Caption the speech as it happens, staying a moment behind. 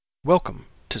Welcome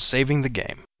to Saving the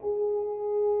Game.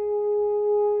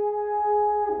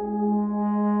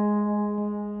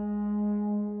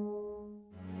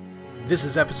 This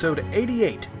is episode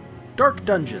 88, Dark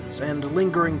Dungeons and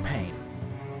Lingering Pain.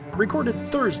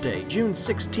 Recorded Thursday, June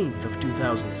 16th of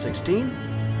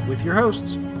 2016, with your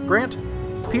hosts, Grant,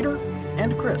 Peter,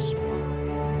 and Chris.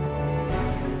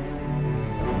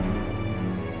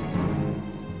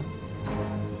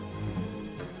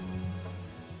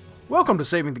 Welcome to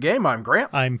Saving the Game. I'm Grant.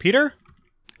 I'm Peter.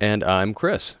 And I'm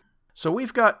Chris. So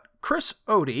we've got Chris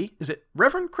Odie. Is it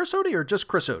Reverend Chris Odie or just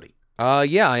Chris Odie?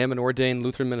 Yeah, I am an ordained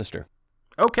Lutheran minister.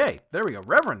 Okay, there we go.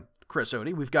 Reverend Chris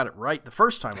Odie. We've got it right the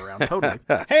first time around, totally.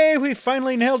 Hey, we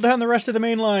finally nailed down the rest of the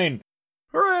main line.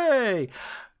 Hooray!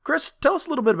 Chris, tell us a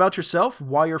little bit about yourself,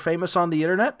 why you're famous on the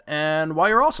internet, and why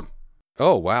you're awesome.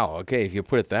 Oh, wow. Okay, if you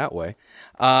put it that way.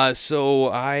 So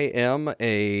I am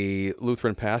a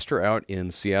Lutheran pastor out in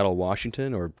Seattle,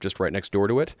 Washington, or just right next door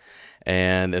to it.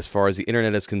 And as far as the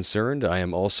internet is concerned, I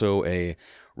am also a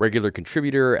regular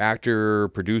contributor, actor,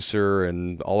 producer,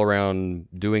 and all around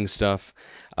doing stuff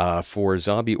for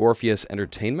Zombie Orpheus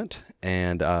Entertainment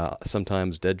and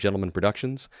sometimes Dead Gentleman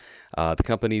Productions, the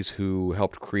companies who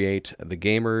helped create The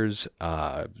Gamers,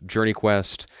 Journey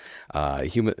Quest,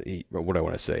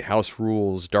 House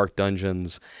Rules, Dark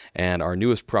Dungeons, and our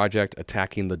newest project,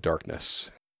 Attacking the Darkness.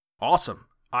 Awesome.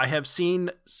 I have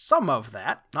seen some of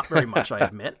that. Not very much, I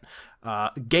admit.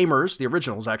 Gamers, the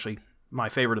original, is actually my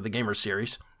favorite of the Gamers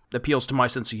series. Appeals to my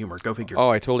sense of humor. Go figure. Oh,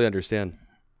 I totally understand.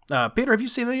 Peter, have you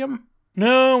seen any of them?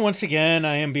 No, once again,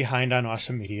 I am behind on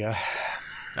awesome media.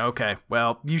 Okay,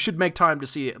 well, you should make time to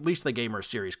see at least the Gamers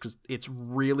series, because it's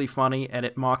really funny, and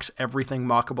it mocks everything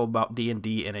mockable about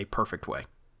D&D in a perfect way.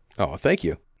 Oh, thank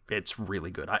you. It's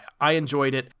really good. I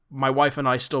enjoyed it. My wife and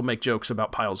I still make jokes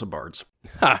about piles of bards.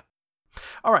 Ha!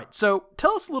 All right, so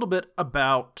tell us a little bit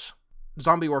about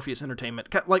Zombie Orpheus Entertainment.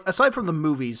 Like, aside from the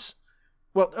movies,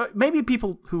 well, maybe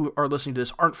people who are listening to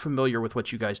this aren't familiar with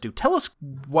what you guys do. Tell us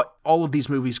what all of these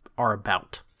movies are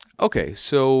about. Okay,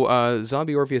 so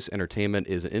Zombie Orpheus Entertainment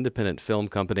is an independent film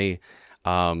company,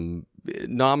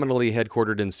 nominally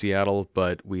headquartered in Seattle,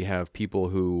 but we have people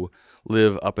who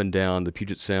live up and down the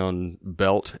Puget Sound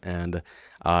belt, and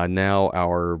now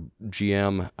our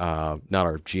GM, not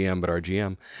our GM, but our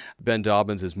GM, Ben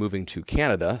Dobbins, is moving to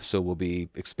Canada, so we'll be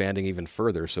expanding even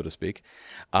further, so to speak.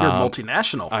 You're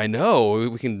multinational. I know,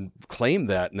 we can claim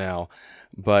that now,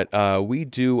 but we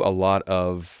do a lot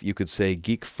of, you could say,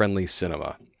 geek-friendly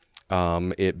cinema.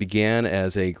 It began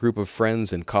as a group of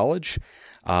friends in college.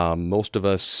 Most of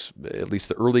us, at least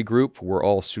the early group, were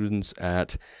all students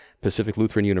at Pacific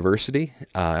Lutheran University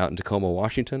out in Tacoma,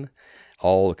 Washington,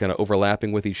 all kind of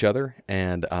overlapping with each other.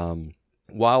 And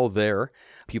while there,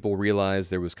 people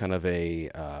realized there was kind of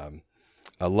a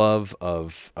love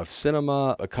of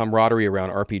cinema, a camaraderie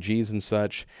around RPGs and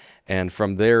such. And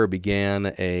from there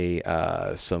began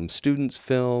some students'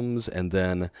 films, and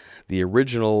then the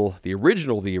original The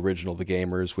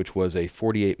Gamers, which was a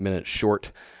 48-minute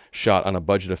short shot on a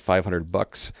budget of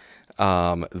 $500,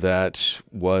 that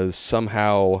was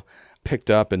somehow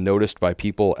picked up and noticed by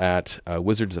people at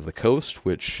Wizards of the Coast,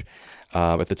 which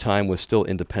at the time was still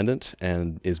independent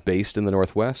and is based in the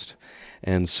Northwest.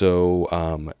 And so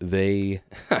the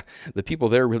people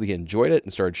there really enjoyed it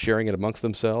and started sharing it amongst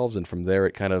themselves. And from there,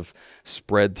 it kind of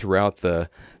spread throughout the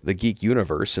geek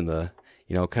universe in the,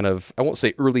 kind of, I won't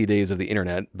say early days of the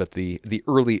internet, but the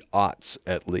early aughts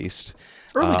at least.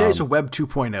 Early days of Web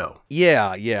 2.0.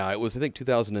 Yeah. It was, I think,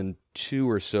 2002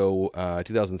 or so,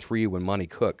 2003, when Monty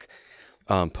Cook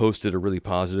posted a really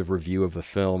positive review of the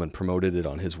film and promoted it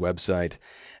on his website.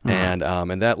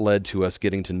 Mm-hmm. And that led to us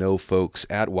getting to know folks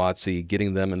at WotC,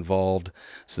 getting them involved,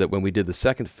 so that when we did the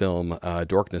second film,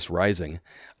 Darkness Rising,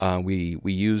 we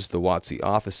used the WotC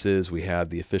offices. We had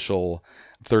the official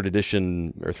 3rd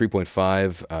edition or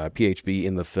 3.5 PHB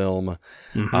in the film.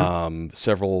 Mm-hmm.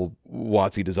 Several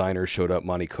WotC designers showed up: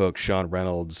 Monty Cook, Sean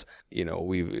Reynolds.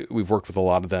 We've worked with a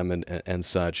lot of them and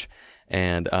such,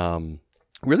 and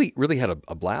really had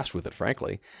a blast with it,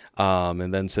 frankly.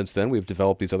 And then since then, we've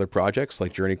developed these other projects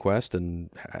like Journey Quest and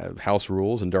House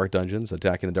Rules and Dark Dungeons,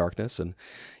 Attacking the Darkness. And,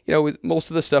 most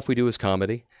of the stuff we do is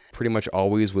comedy, pretty much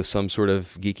always with some sort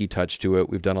of geeky touch to it.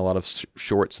 We've done a lot of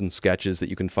shorts and sketches that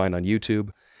you can find on YouTube.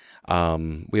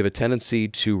 We have a tendency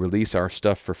to release our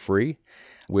stuff for free,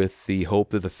 with the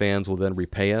hope that the fans will then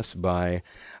repay us by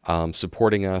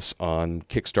supporting us on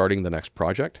kickstarting the next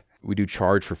project. We do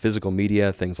charge for physical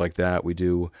media, things like that. We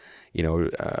do,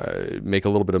 make a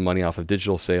little bit of money off of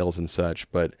digital sales and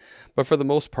such. But for the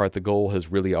most part, the goal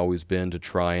has really always been to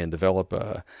try and develop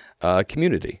a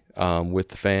community with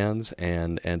the fans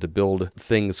and to build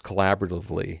things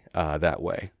collaboratively that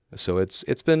way. So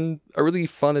it's been a really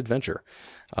fun adventure.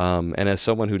 And as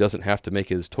someone who doesn't have to make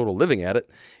his total living at it,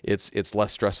 it's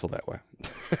less stressful that way.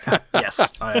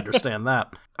 Yes, I understand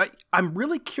that. I'm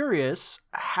really curious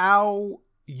how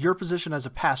your position as a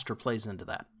pastor plays into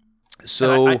that.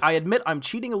 So I admit I'm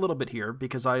cheating a little bit here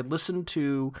because I listened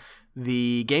to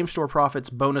the Game Store Profits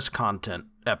bonus content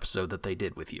episode that they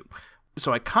did with you.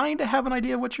 So I kind of have an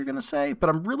idea what you're going to say, but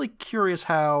I'm really curious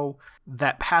how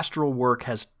that pastoral work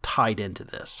has tied into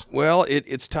this. Well,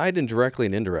 it's tied in directly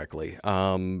and indirectly.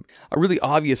 A really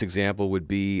obvious example would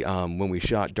be when we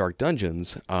shot Dark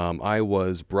Dungeons. I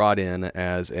was brought in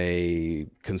as a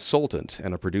consultant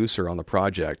and a producer on the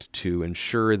project to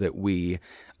ensure that we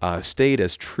stayed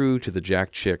as true to the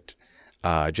Jack Chick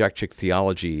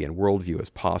theology and worldview as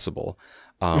possible.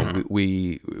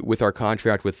 We with our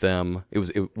contract with them,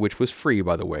 which was free,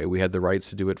 by the way. We had the rights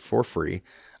to do it for free.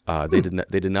 They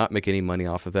did not make any money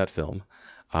off of that film.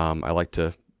 I like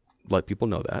to let people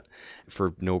know that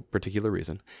for no particular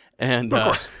reason. And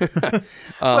well,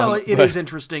 it is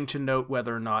interesting to note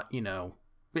whether or not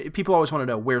people always want to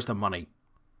know where's the money.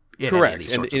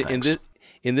 Correct. And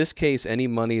in this case, any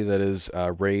money that is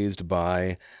raised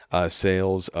by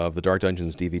sales of the Dark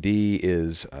Dungeons DVD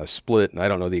is split, and I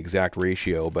don't know the exact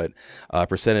ratio, but a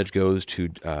percentage goes to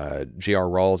J.R.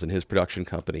 Rawls and his production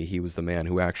company. He was the man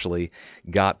who actually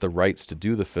got the rights to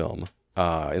do the film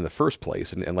in the first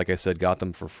place, and like I said, got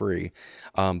them for free.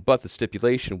 But the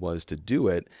stipulation was to do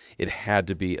it, it had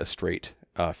to be a straight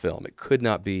film. It could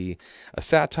not be a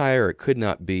satire. It could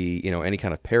not be, any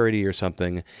kind of parody or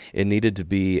something. It needed to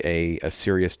be a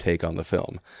serious take on the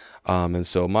film. And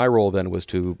so my role then was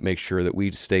to make sure that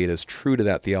we stayed as true to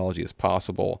that theology as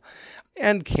possible.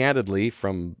 And candidly,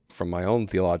 from my own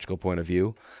theological point of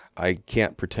view, I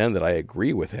can't pretend that I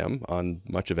agree with him on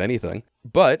much of anything.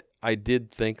 But I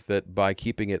did think that by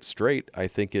keeping it straight, I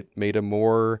think it made a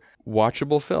more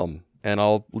watchable film. And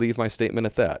I'll leave my statement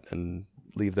at that and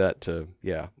leave that to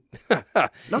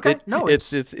Okay.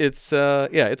 It's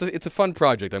a fun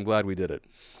project. I'm glad we did it.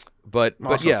 But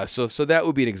yeah, so that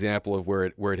would be an example of where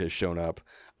it has shown up.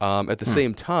 At the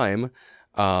same time,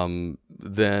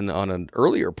 then on an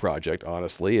earlier project,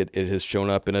 honestly, it has shown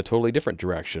up in a totally different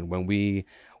direction.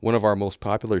 One of our most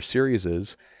popular series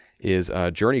is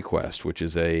Journey Quest, which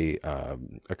is a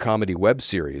comedy web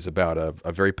series about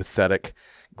a very pathetic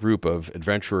group of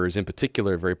adventurers, in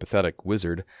particular a very pathetic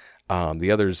wizard.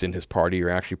 The others in his party are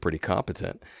actually pretty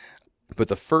competent. But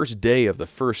the first day of the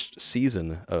first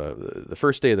season, the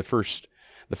first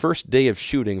day of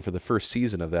shooting for the first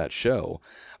season of that show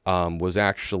was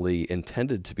actually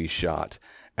intended to be shot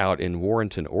out in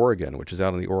Warrenton, Oregon, which is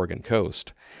out on the Oregon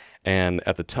coast. And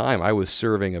at the time, I was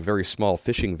serving a very small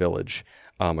fishing village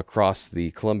across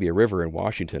the Columbia River in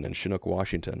Washington, in Chinook,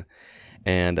 Washington.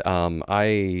 And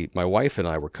my wife and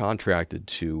I were contracted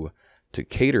to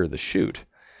cater the shoot.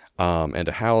 And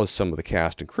to house some of the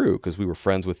cast and crew because we were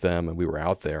friends with them and we were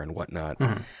out there and whatnot.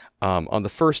 Mm-hmm. On the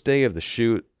first day of the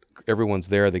shoot, everyone's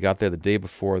there. They got there the day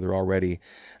before. They're all ready.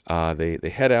 They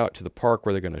head out to the park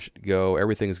where they're going to go.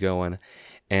 Everything's going.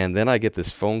 And then I get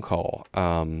this phone call,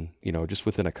 just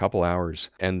within a couple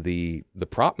hours. And the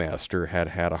prop master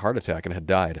had a heart attack and had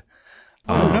died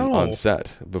on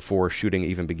set before shooting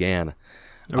even began.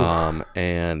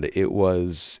 And it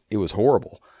was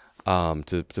horrible.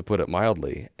 To put it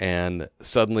mildly. And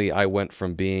suddenly I went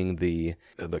from being the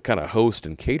kind of host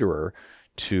and caterer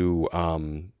to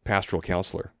pastoral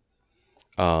counselor.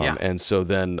 And so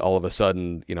then all of a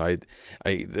sudden,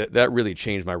 that really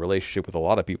changed my relationship with a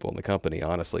lot of people in the company,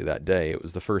 honestly, that day. It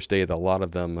was the first day that a lot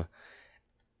of them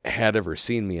had ever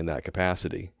seen me in that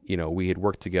capacity. We had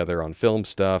worked together on film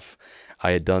stuff.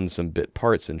 I had done some bit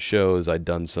parts in shows. I'd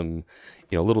done some,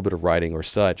 a little bit of writing or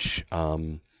such.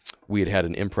 We had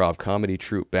an improv comedy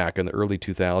troupe back in the early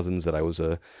 2000s that I was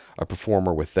a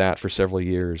performer with that for several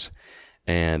years.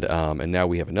 And now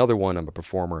we have another one. I'm a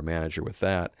performer and manager with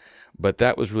that. But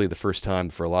that was really the first time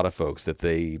for a lot of folks that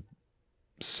they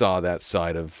saw that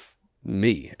side of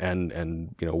me and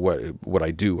what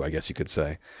I do, I guess you could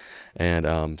say. And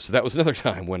so that was another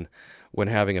time when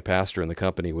having a pastor in the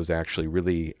company was actually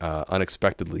really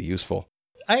unexpectedly useful.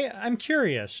 I'm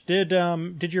curious. Did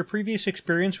your previous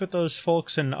experience with those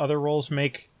folks and other roles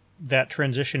make that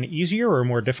transition easier or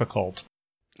more difficult?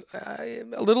 A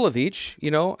little of each.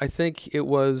 I think it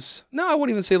was. No, I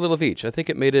wouldn't even say a little of each. I think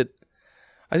it made it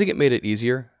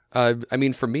easier. I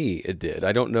mean, for me, it did.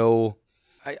 I don't know.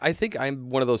 I think I'm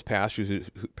one of those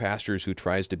pastors who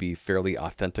tries to be fairly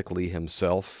authentically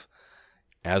himself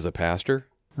as a pastor.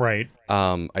 Right.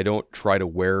 I don't try to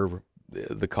wear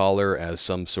the collar as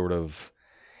some sort of,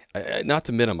 not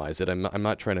to minimize it. I'm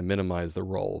not trying to minimize the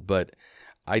role, but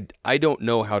I don't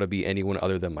know how to be anyone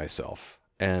other than myself,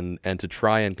 and to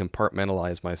try and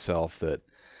compartmentalize myself that,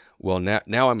 well,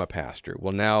 now I'm a pastor.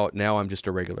 Well, now I'm just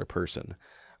a regular person.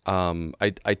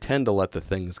 I tend to let the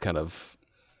things kind of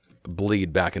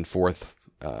bleed back and forth,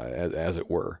 as it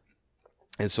were.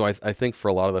 And so I think for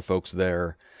a lot of the folks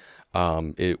there,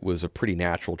 it was a pretty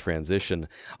natural transition.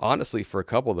 Honestly, for a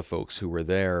couple of the folks who were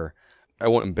there, I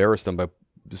won't embarrass them by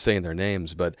saying their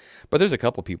names, but there's a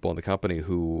couple people in the company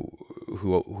who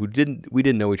we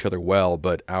didn't know each other well,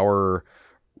 but our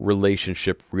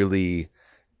relationship really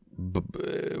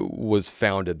was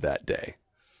founded that day.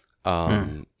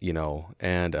 You know,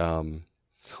 and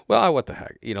well, what the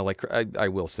heck, you know, like I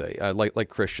will say, like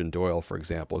Christian Doyle, for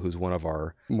example, who's one of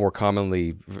our more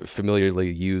commonly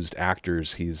familiarly used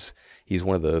actors. He's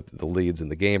one of the leads in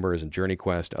The Gamers and Journey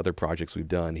Quest, other projects we've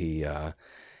done.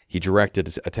 He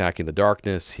directed Attacking the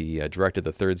Darkness. He directed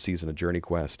the 3rd season of Journey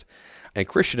Quest. And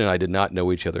Christian and I did not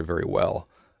know each other very well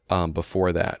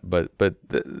before that, but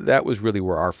that was really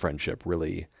where our friendship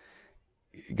really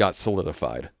got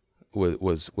solidified.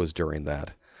 Was during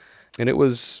that. And it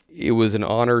was an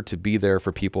honor to be there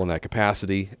for people in that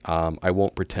capacity. I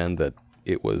won't pretend that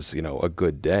it was, you know, a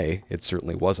good day. It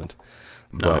certainly wasn't.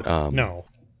 But No.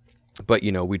 But,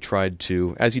 you know, we tried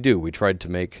to, as you do, we tried to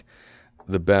make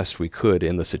the best we could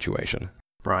in the situation.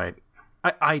 Right.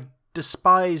 I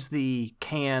despise the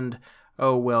canned,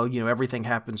 oh, well, you know, everything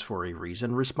happens for a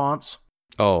reason response.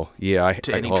 Oh, yeah.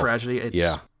 To any tragedy.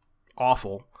 It's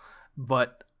awful.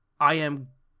 But I am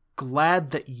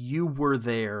glad that you were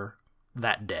there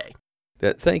that day.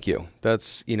 Thank you.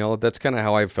 That's kind of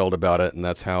how I felt about it, and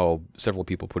that's how several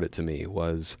people put it to me.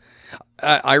 Was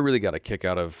I really got a kick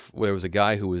out of, there was a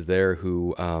guy who was there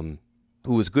who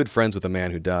was good friends with the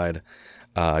man who died.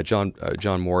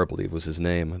 John Moore, I believe, was his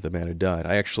name. The man who died.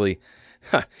 I actually,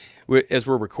 as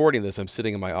we're recording this, I'm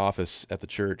sitting in my office at the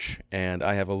church, and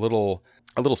I have a little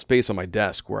space on my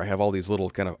desk where I have all these little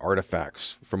kind of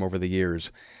artifacts from over the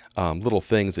years. Little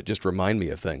things that just remind me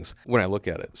of things when I look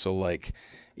at it. So, like,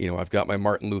 you know, I've got my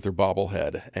Martin Luther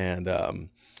bobblehead, and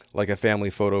like a family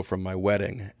photo from my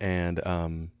wedding, and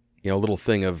you know, a little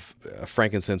thing of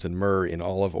frankincense and myrrh in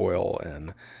olive oil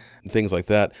and things like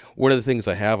that. One of the things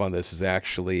I have on this is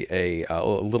actually a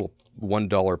little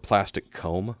 $1 plastic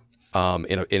comb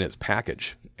in its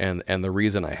package, and the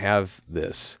reason I have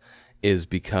this is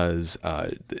because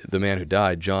the man who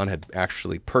died, John, had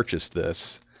actually purchased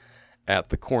this at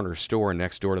the corner store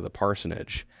next door to the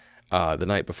parsonage the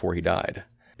night before he died.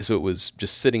 So it was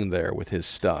just sitting there with his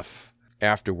stuff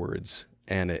afterwards,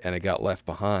 and it got left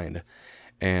behind.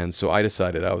 And so I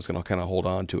decided I was going to kind of hold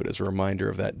on to it as a reminder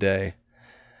of that day.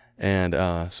 And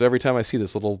so every time I see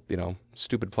this little, you know,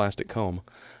 stupid plastic comb,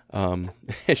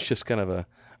 it's just kind of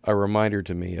a reminder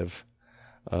to me of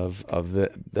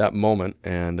that moment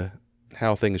and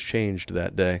how things changed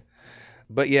that day.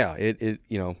 But yeah,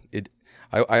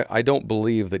 I don't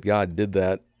believe that God did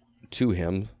that to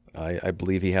him. I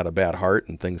believe he had a bad heart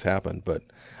and things happened, but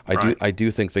I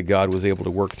do think that God was able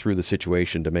to work through the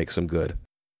situation to make some good.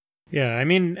 Yeah, I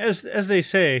mean, as they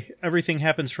say, everything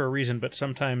happens for a reason, but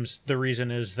sometimes the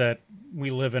reason is that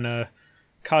we live in a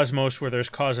cosmos where there's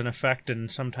cause and effect,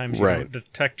 and sometimes you don't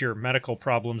detect your medical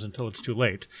problems until it's too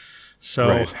late.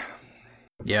 So,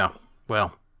 yeah,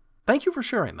 well, thank you for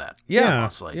sharing that. Yeah,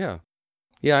 honestly. Yeah,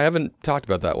 I haven't talked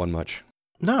about that one much.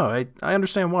 No, I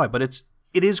understand why, but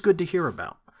it is good to hear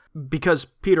about. Because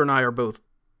Peter and I are both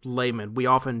laymen, we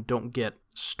often don't get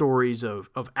stories of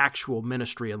actual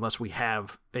ministry unless we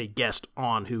have a guest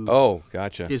on who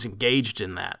is engaged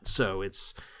in that. So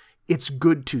it's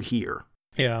good to hear.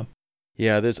 Yeah.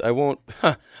 Yeah, I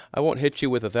won't hit you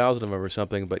with 1,000 of them or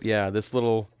something, but yeah, this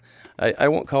little, I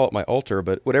won't call it my altar,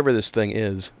 but whatever this thing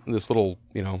is, this little,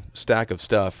 you know, stack of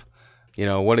stuff, you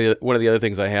know, one of the other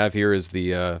things I have here is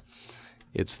the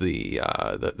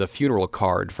funeral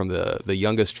card from the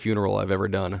youngest funeral I've ever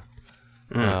done.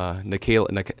 Nikayla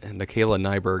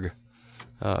Nyberg,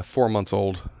 4 months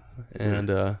old, and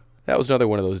that was another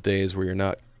one of those days where you're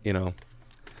not, you know,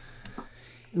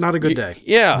 not a good day.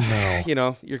 Yeah, no. You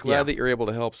know, you're glad that you're able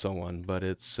to help someone, but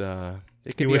it can be a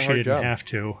hard job. You wish you didn't have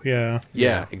to. Yeah.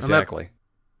 Yeah, exactly.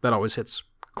 That always hits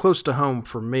close to home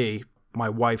for me. My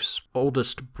wife's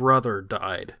oldest brother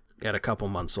died at a couple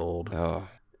months old. Oh.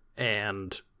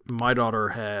 And my daughter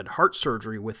had heart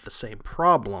surgery with the same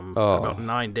problem about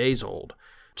 9 days old.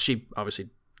 She obviously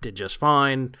did just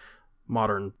fine.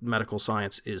 Modern medical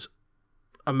science is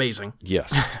amazing.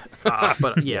 Yes.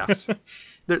 But yeah,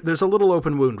 there's a little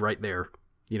open wound right there,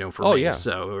 for me. Yeah.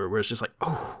 So where it's just like,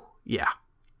 oh, yeah,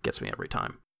 gets me every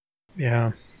time.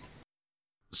 Yeah.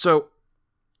 So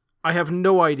I have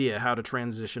no idea how to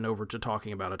transition over to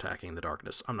talking about Attacking the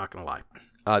Darkness. I'm not going to lie.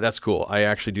 That's cool. I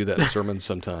actually do that in sermons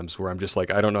sometimes where I'm just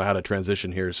like, I don't know how to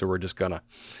transition here, so we're just gonna.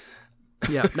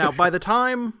 Yeah. Now, by the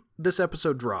time this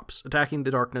episode drops, Attacking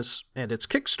the Darkness and its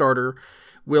Kickstarter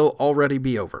will already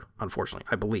be over, unfortunately,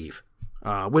 I believe.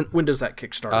 When does that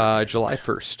Kickstarter? July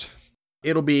 1st.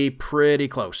 It'll be pretty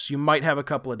close. You might have a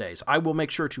couple of days. I will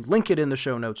make sure to link it in the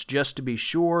show notes just to be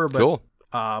sure. But, cool.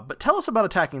 But tell us about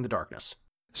Attacking the Darkness.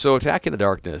 So Attacking the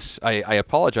Darkness, I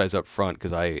apologize up front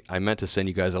because I meant to send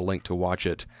you guys a link to watch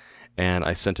it, and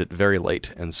I sent it very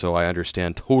late, and so I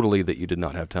understand totally that you did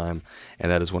not have time, and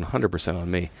that is 100%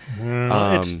 on me.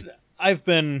 I've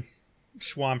been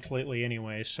swamped lately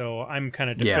anyway, so I'm kind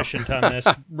of deficient on this,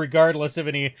 regardless of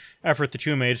any effort that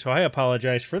you made, so I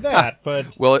apologize for that.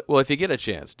 But well, if you get a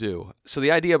chance, do. So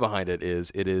the idea behind it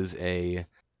is it is a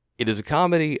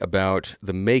comedy about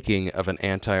the making of an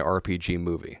anti-RPG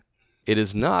movie. It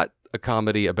is not a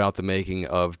comedy about the making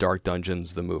of Dark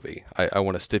Dungeons, the movie. I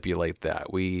want to stipulate that.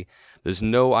 There's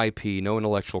no IP, no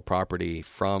intellectual property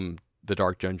from the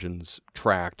Dark Dungeons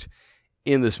tract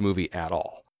in this movie at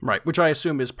all. Right, which I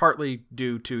assume is partly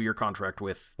due to your contract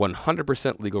with...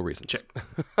 100% legal reasons.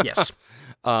 Yes.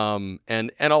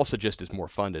 And also just it's more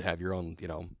fun to have your own,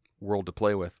 world to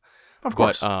play with. Of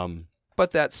course.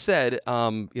 But that said,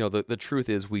 the truth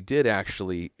is we did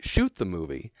actually shoot the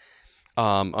movie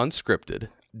unscripted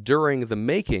during the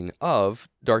making of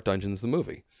Dark Dungeons the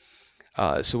movie.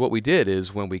 So what we did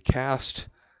is when we cast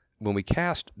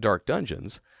Dark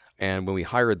Dungeons and when we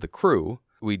hired the crew,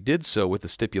 we did so with the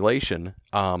stipulation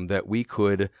that we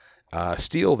could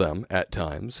steal them at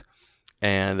times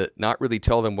and not really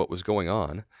tell them what was going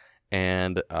on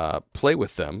and play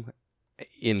with them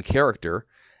in character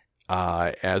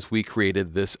as we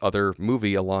created this other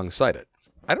movie alongside it.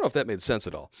 I don't know if that made sense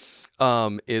at all.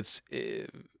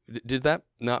 Did that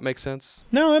not make sense?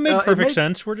 No, it made perfect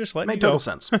sense. We're just letting you made go. Total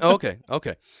sense. Okay.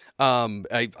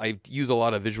 I use a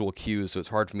lot of visual cues, so it's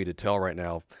hard for me to tell right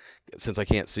now, since I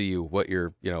can't see you, what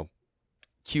your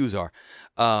cues are.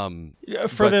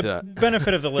 For the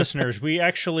benefit of the listeners, we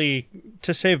actually,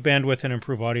 to save bandwidth and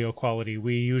improve audio quality,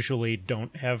 we usually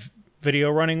don't have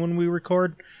video running when we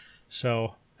record.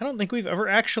 So I don't think we've ever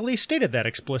actually stated that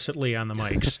explicitly on the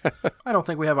mics. I don't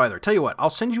think we have either. Tell you what, I'll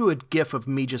send you a GIF of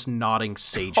me just nodding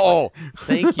sagely. Oh,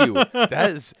 thank you.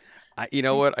 That is, you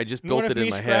know what? I just built it in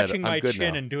my head. Scratching I'm my good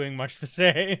chin now. and doing much the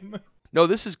same. No,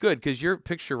 this is good because your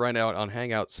picture right now on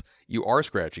Hangouts, you are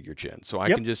scratching your chin. So I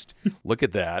can just look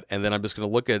at that, and then I'm just going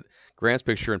to look at Grant's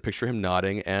picture and picture him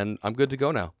nodding, and I'm good to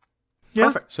go now. Yeah.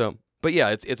 Perfect. So, but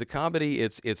yeah, it's a comedy.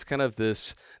 It's kind of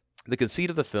this. The conceit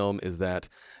of the film is that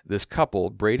this couple,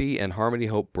 Brady and Harmony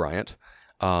Hope Bryant,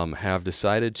 have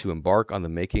decided to embark on the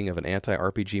making of an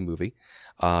anti-RPG movie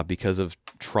because of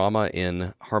trauma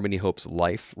in Harmony Hope's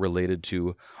life related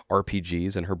to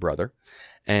RPGs and her brother.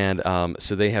 And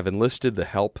so they have enlisted the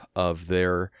help of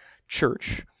their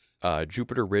church,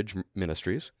 Jupiter Ridge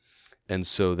Ministries. And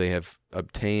so they have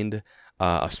obtained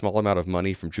a small amount of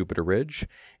money from Jupiter Ridge.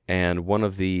 And one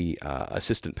of the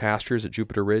assistant pastors at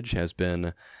Jupiter Ridge has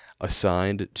been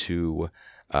assigned to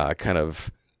kind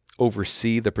of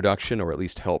oversee the production, or at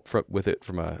least help with it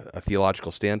from a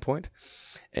theological standpoint.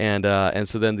 And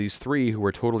so then these three, who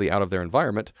are totally out of their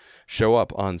environment, show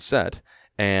up on set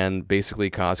and basically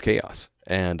cause chaos.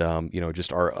 And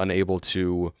just are unable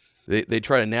to. They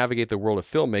try to navigate the world of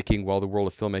filmmaking while the world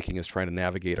of filmmaking is trying to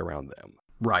navigate around them.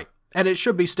 Right, and it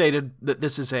should be stated that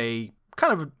this is a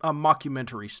kind of a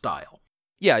mockumentary style.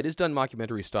 Yeah, it is done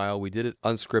mockumentary style. We did it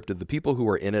unscripted. The people who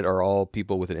are in it are all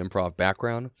people with an improv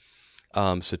background.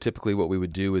 So typically what we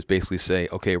would do is basically say,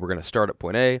 okay, we're going to start at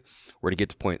point A, we're going to get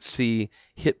to point C,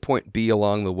 hit point B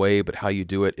along the way, but how you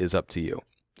do it is up to you.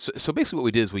 So basically what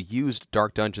we did is we used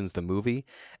Dark Dungeons, the movie,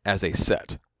 as a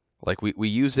set. Like we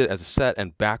use it as a set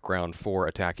and background for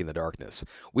Attacking the Darkness.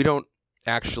 We don't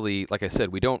actually, like I said,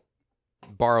 we don't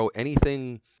borrow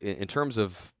anything in terms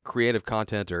of creative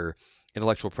content or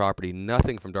intellectual property.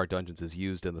 Nothing from Dark Dungeons is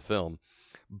used in the film,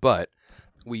 but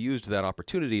we used that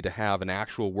opportunity to have an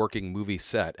actual working movie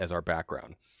set as our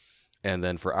background, and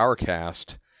then for our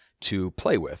cast to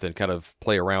play with and kind of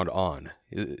play around on.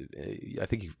 I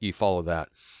think you follow that.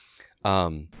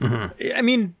 I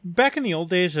mean, back in the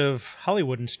old days of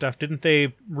Hollywood and stuff, didn't they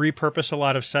repurpose a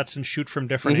lot of sets and shoot from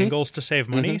different angles to save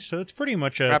money? So it's pretty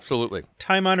much a absolutely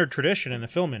time-honored tradition in the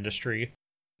film industry.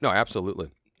 No,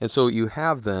 absolutely. And so you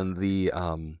have then the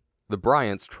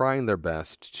Bryants trying their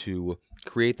best to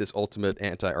create this ultimate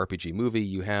anti-RPG movie.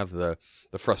 You have the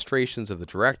frustrations of the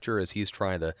director as he's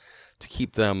trying to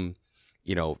keep them,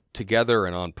 together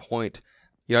and on point.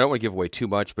 I don't want to give away too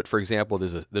much, but for example,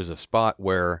 there's a spot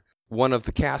where one of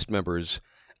the cast members,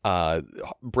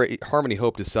 Harmony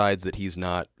Hope, decides that he's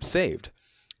not saved,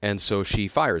 and so she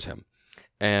fires him.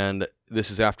 And this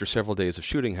is after several days of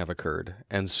shooting have occurred,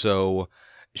 and so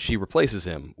she replaces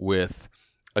him with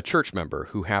a church member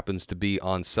who happens to be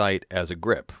on site as a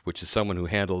grip, which is someone who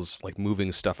handles like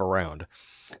moving stuff around.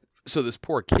 So this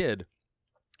poor kid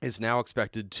is now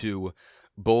expected to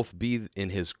both be in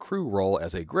his crew role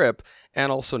as a grip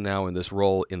and also now in this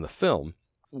role in the film,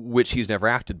 which he's never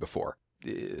acted before.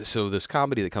 So this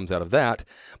comedy that comes out of that,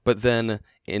 but then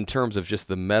in terms of just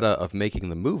the meta of making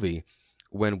the movie,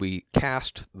 when we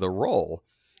cast the role,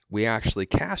 we actually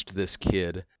cast this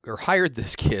kid or hired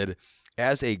this kid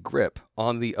as a grip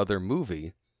on the other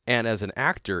movie and as an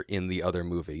actor in the other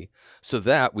movie, so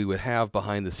that we would have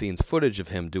behind the scenes footage of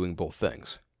him doing both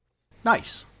things.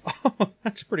 Nice. Oh,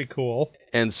 that's pretty cool.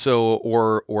 And so,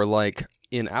 or like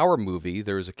in our movie,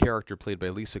 there is a character played by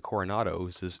Lisa Coronado,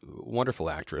 who's this wonderful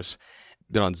actress,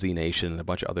 been on Z Nation and a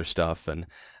bunch of other stuff, and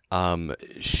my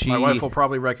wife will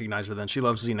probably recognize her then. She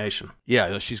loves Z Nation.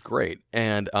 Yeah, she's great.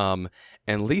 And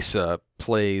Lisa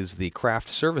plays the craft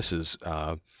services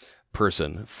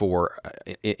person for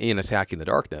in Attacking the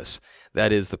Darkness.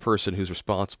 That is the person who's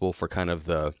responsible for kind of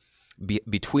the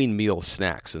between meal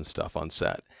snacks and stuff on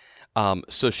set.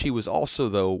 So she was also,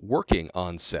 though, working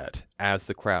on set as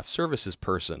the craft services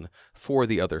person for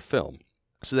the other film.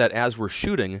 So that as we're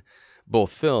shooting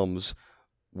both films,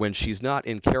 when she's not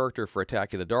in character for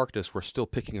Attacking the Darkness, we're still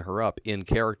picking her up in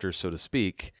character, so to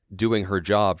speak, doing her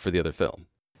job for the other film.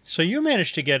 So you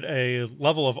managed to get a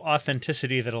level of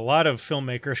authenticity that a lot of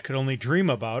filmmakers could only dream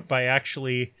about by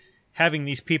actually having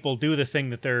these people do the thing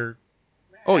that their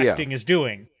acting is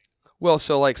doing. Well,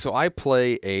 so I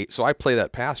play that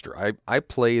pastor. I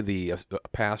play the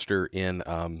pastor in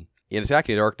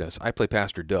Attacking the Darkness. I play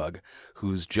Pastor Doug,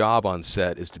 whose job on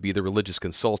set is to be the religious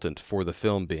consultant for the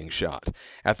film being shot.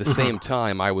 At the same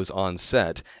time, I was on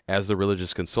set as the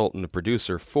religious consultant and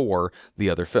producer for the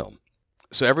other film.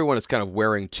 So everyone is kind of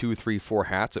wearing 2, 3, 4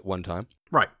 hats at one time.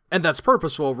 Right, and that's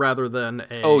purposeful rather than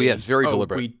a... Oh yes, very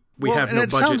deliberate. We have no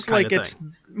budget kind of thing. It sounds like it's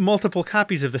multiple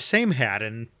copies of the same hat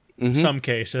in some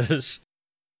cases.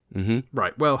 Mm-hmm.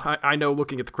 Right. Well, I know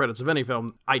looking at the credits of any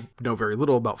film, I know very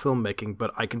little about filmmaking,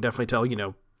 but I can definitely tell,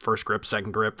 first grip,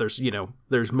 second grip,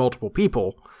 there's multiple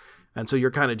people. And so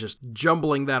you're kind of just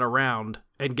jumbling that around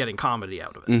and getting comedy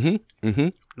out of it. Mm-hmm. Mm-hmm.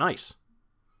 Nice.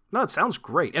 No, it sounds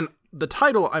great. And the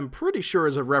title, I'm pretty sure,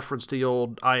 is a reference to the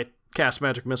old I cast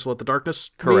magic missile at the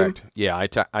darkness. Correct. Meme. Yeah,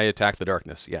 I attack the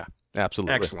darkness. Yeah,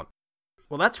 absolutely. Excellent.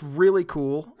 Well, that's really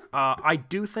cool. I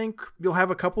do think you'll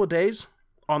have a couple of days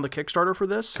on the Kickstarter for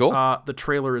this. Cool. The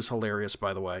trailer is hilarious,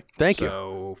 by the way. Thank you.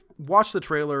 So watch the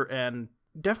trailer and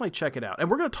definitely check it out. And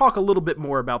we're going to talk a little bit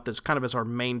more about this kind of as our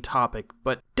main topic,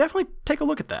 but definitely take a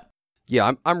look at that.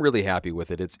 Yeah, I'm really happy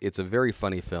with it. It's a very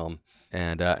funny film,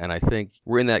 and I think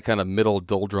we're in that kind of middle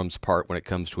doldrums part when it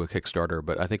comes to a Kickstarter.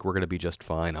 But I think we're going to be just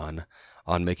fine on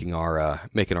making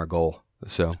our goal.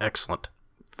 So excellent,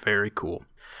 very cool.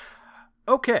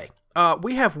 Okay,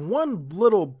 we have one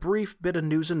little brief bit of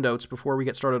news and notes before we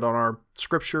get started on our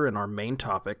scripture and our main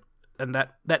topic, and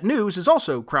that news is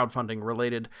also crowdfunding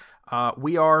related.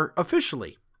 We are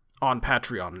officially on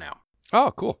Patreon now.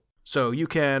 Oh, cool! So you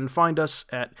can find us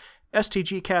at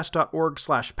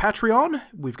stgcast.org/Patreon.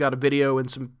 We've got a video and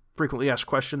some frequently asked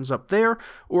questions up there.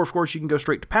 Or, of course, you can go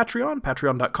straight to Patreon,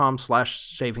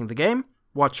 patreon.com/savingthegame.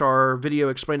 Watch our video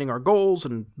explaining our goals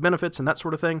and benefits and that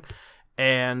sort of thing.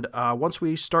 And once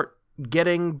we start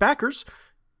getting backers,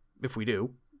 if we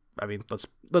do, I mean, let's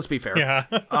be fair. Yeah.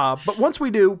 But once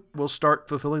we do, we'll start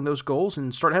fulfilling those goals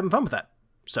and start having fun with that.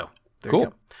 So, there you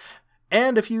go.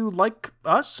 And if you like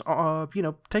us,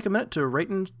 take a minute to rate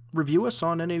and review us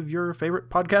on any of your favorite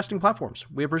podcasting platforms.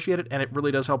 We appreciate it, and it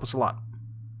really does help us a lot.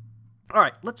 All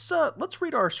right, let's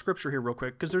read our scripture here real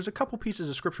quick, because there's a couple pieces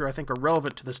of scripture I think are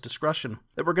relevant to this discussion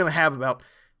that we're going to have about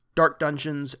Dark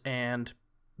Dungeons and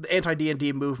the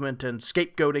anti-D&D movement and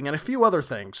scapegoating and a few other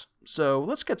things. So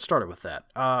let's get started with that.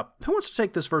 Who wants to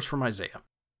take this verse from Isaiah?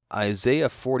 Isaiah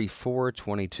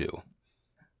 44:22.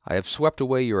 I have swept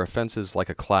away your offenses like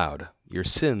a cloud, your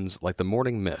sins like the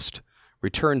morning mist.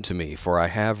 Return to me, for I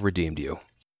have redeemed you.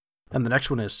 And the next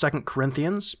one is 2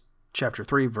 Corinthians chapter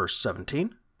 3, verse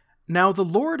 17. Now the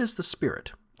Lord is the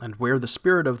Spirit, and where the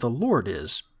Spirit of the Lord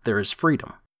is, there is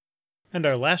freedom. And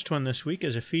our last one this week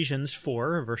is Ephesians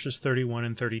 4, verses 31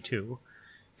 and 32.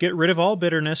 Get rid of all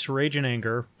bitterness, rage and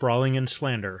anger, brawling and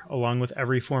slander, along with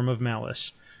every form of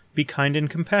malice. Be kind and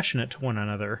compassionate to one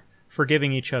another,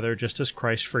 forgiving each other just as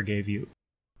Christ forgave you.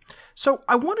 So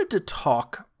I wanted to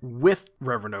talk with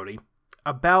Reverend Odie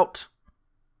about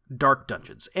Dark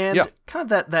Dungeons and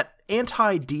kind of that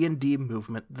anti-D&D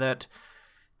movement that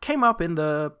came up in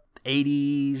the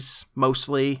 80s,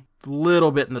 mostly, a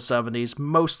little bit in the 70s,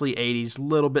 mostly 80s, a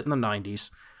little bit in the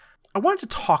 90s. I wanted to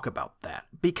talk about that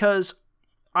because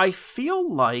I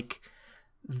feel like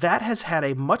that has had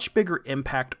a much bigger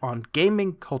impact on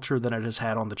gaming culture than it has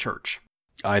had on the church.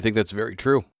 I think that's very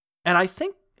true. And I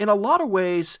think in a lot of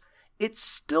ways, it's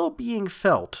still being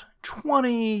felt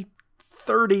 20,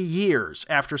 30 years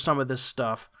after some of this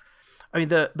stuff. I mean,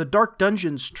 the Dark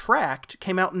Dungeons Tract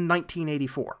came out in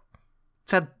 1984.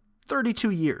 It's had 32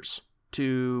 years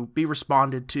to be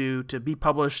responded to be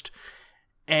published,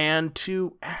 and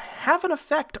to have an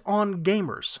effect on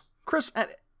gamers. Chris,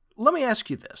 let me ask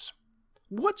you this.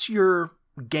 What's your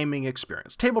gaming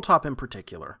experience, tabletop in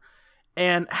particular?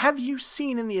 And have you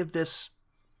seen any of this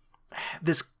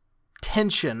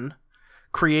tension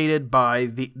created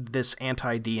by this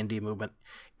anti-D&D movement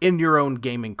in your own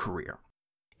gaming career?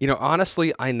 You know,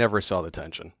 honestly, I never saw the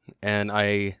tension. And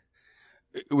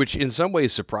which in some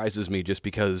ways surprises me just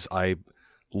because I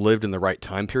lived in the right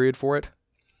time period for it.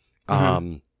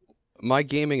 Mm-hmm. My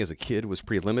gaming as a kid was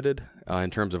pretty limited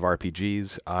in terms of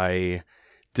RPGs. I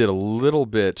did a little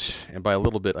bit, and by a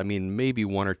little bit, I mean maybe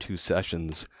 1 or 2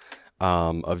 sessions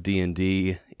of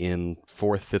D&D in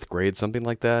 4th, 5th grade, something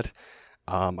like that.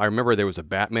 I remember there was a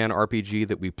Batman RPG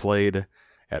that we played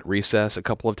at recess a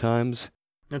couple of times.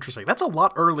 Interesting. That's a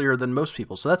lot earlier than most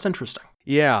people, so that's interesting.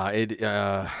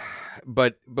 Yeah,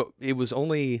 but it was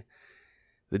only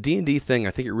the D&D thing.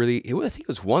 I think it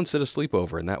was once at a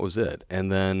sleepover, and that was it.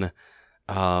 And then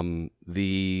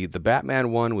the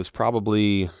Batman one was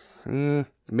probably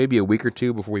maybe a week or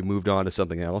 2 before we moved on to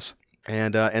something else.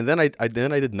 And then I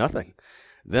did nothing.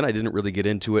 Then I didn't really get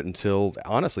into it until,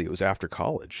 honestly, it was after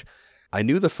college. I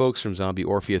knew the folks from Zombie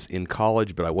Orpheus in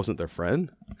college, but I wasn't their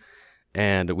friend,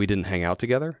 and we didn't hang out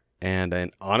together.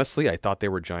 And honestly, I thought they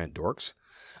were giant dorks,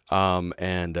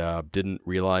 and didn't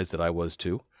realize that I was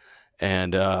too,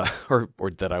 and or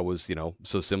that I was,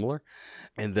 so similar.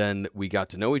 And then we got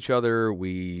to know each other.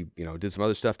 We, did some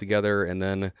other stuff together, and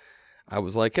then I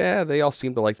was like, they all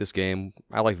seem to like this game.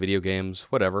 I like video games.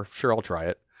 Whatever, sure, I'll try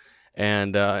it.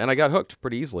 And I got hooked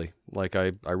pretty easily. Like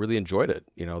I really enjoyed it.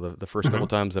 The first couple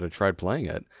times that I tried playing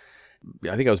it,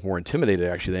 I think I was more intimidated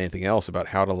actually than anything else about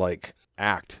how to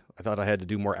act. I thought I had to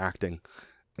do more acting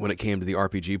when it came to the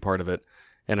RPG part of it.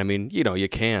 And I mean, you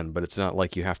can, but it's not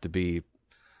like you have to be,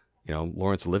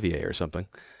 Laurence Olivier or something.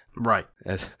 Right.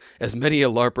 As many a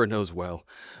LARPer knows well.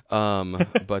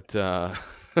 But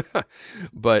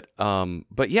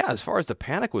yeah, as far as the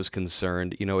panic was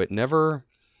concerned, it never.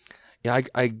 Yeah,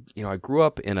 I grew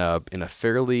up in a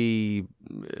fairly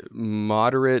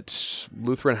moderate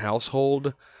Lutheran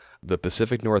household, the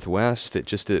Pacific Northwest.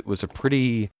 It was a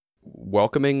pretty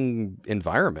welcoming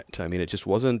environment. I mean, it just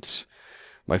wasn't.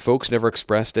 My folks never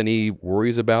expressed any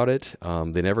worries about it.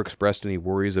 They never expressed any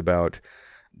worries about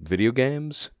video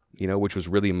games, which was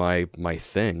really my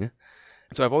thing.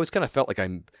 So I've always kind of felt like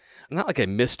not like I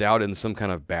missed out in some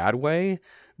kind of bad way,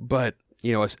 but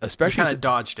especially you kind of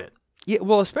dodged it. Yeah,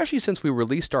 well, especially since we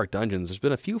released Dark Dungeons,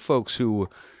 there's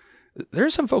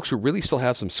some folks who really still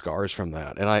have some scars from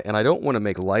that, and I don't want to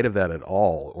make light of that at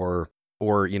all, or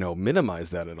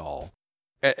minimize that at all.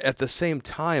 At the same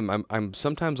time, I'm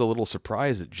sometimes a little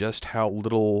surprised at just how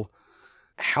little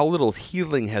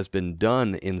healing has been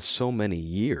done in so many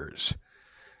years.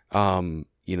 I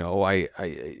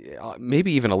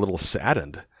maybe even a little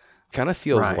saddened. Kind of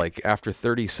feels like after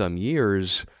 30 some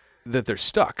years that they're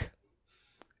stuck.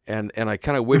 And I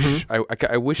kind of wish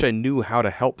I wish I knew how to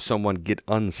help someone get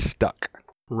unstuck.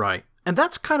 Right. And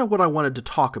that's kind of what I wanted to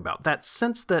talk about. That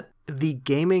sense that the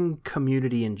gaming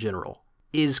community in general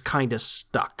is kind of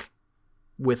stuck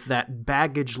with that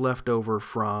baggage left over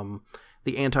from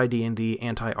the anti-D&D,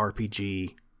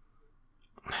 anti-RPG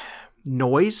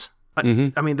noise.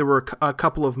 Mm-hmm. I mean, there were a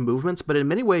couple of movements, but in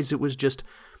many ways it was just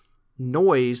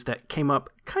noise that came up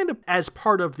kind of as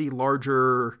part of the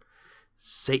larger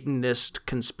Satanist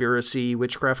conspiracy,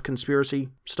 witchcraft conspiracy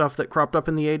stuff that cropped up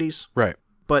in the 80s. Right.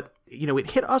 But, it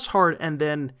hit us hard, and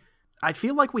then I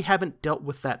feel like we haven't dealt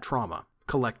with that trauma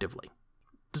collectively.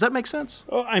 Does that make sense?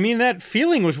 Well, I mean, that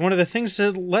feeling was one of the things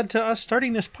that led to us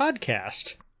starting this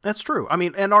podcast. That's true. I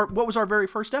mean, and what was our very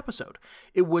first episode?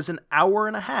 It was an hour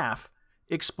and a half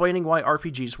explaining why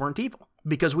RPGs weren't evil,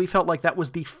 because we felt like that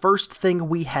was the first thing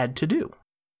we had to do.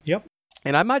 Yep.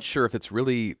 And I'm not sure if it's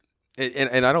really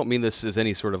And I don't mean this as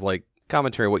any sort of like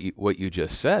commentary on what you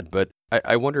just said, but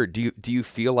I wonder, do you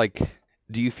feel like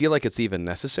it's even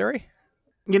necessary?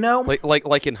 You know,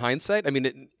 like in hindsight, I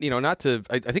mean, not to.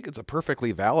 I think it's a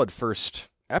perfectly valid first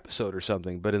episode or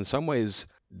something, but in some ways,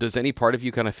 does any part of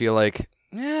you kind of feel like,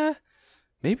 yeah,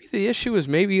 maybe the issue is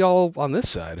maybe all on this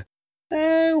side?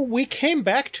 We came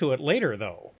back to it later,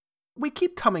 though. We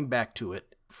keep coming back to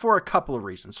it for a couple of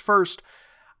reasons. First,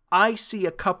 I see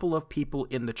a couple of people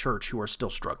in the church who are still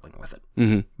struggling with it.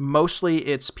 Mm-hmm. Mostly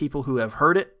it's people who have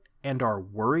heard it and are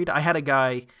worried. I had a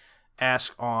guy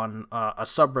ask on a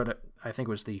subreddit, I think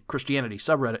it was the Christianity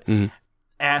subreddit, mm-hmm.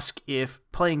 ask if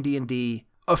playing D&D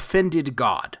offended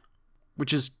God,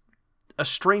 which is a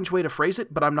strange way to phrase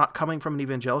it, but I'm not coming from an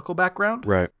evangelical background.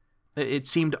 Right. It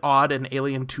seemed odd and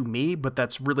alien to me, but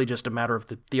that's really just a matter of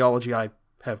the theology I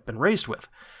have been raised with.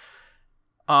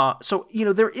 So,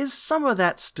 there is some of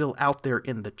that still out there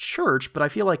in the church, but I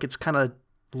feel like it's kind of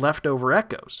leftover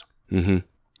echoes. Mm-hmm.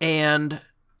 And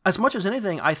as much as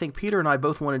anything, I think Peter and I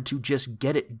both wanted to just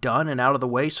get it done and out of the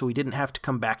way so we didn't have to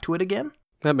come back to it again.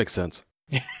 That makes sense.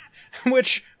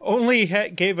 Which only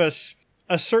gave us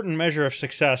a certain measure of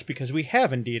success because we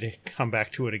have indeed come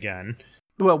back to it again.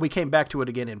 Well, we came back to it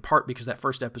again in part because that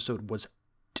first episode was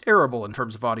terrible in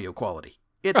terms of audio quality.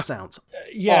 It sounds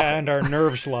yeah, awful. And our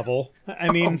nerves level.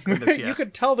 I mean, goodness, yes. You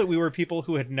could tell that we were people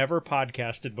who had never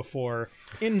podcasted before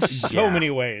in so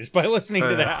many ways by listening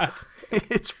to that.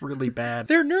 It's really bad.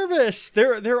 They're nervous.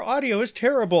 Their audio is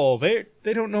terrible. They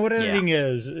don't know what editing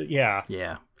is. Yeah.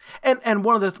 Yeah. And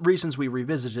one of the reasons we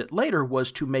revisited it later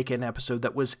was to make an episode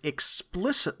that was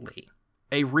explicitly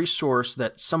a resource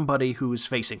that somebody who is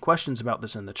facing questions about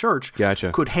this in the church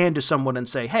could hand to someone and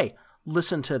say, hey,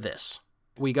 listen to this.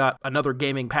 We got another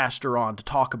gaming pastor on to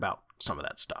talk about some of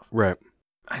that stuff. Right.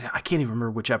 I can't even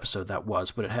remember which episode that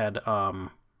was, but it had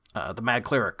the Mad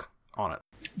Cleric on it.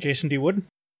 Jason D. Wood?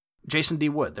 Jason D.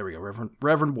 Wood. There we go.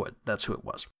 Reverend Wood. That's who it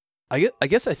was. I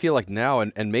guess I feel like now,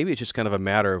 and maybe it's just kind of a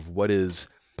matter of what is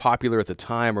popular at the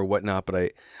time or whatnot,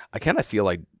 but I kind of feel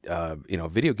like,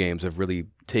 video games have really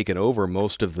taken over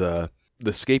most of the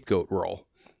scapegoat role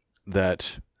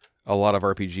that a lot of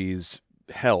RPGs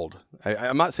held.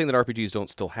 I'm not saying that RPGs don't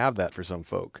still have that for some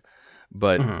folk,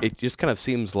 but it just kind of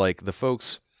seems like the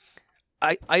folks,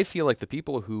 I feel like the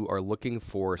people who are looking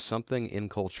for something in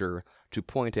culture to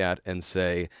point at and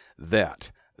say,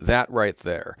 that right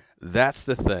there, that's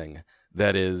the thing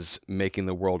that is making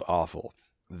the world awful.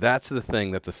 That's the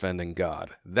thing that's offending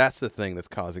God. That's the thing that's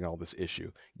causing all this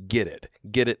issue. Get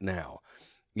it now.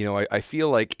 I feel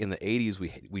like in the 80s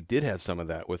we did have some of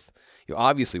that with,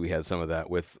 obviously we had some of that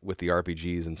with the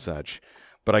RPGs and such,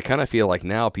 but I kind of feel like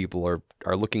now people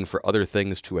are looking for other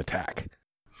things to attack.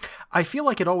 I feel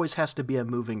like it always has to be a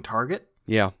moving target.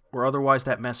 Yeah. Or otherwise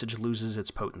that message loses its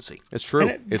potency. It's true.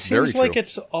 And it seems like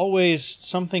it's always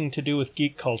something to do with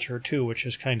geek culture too, which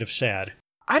is kind of sad.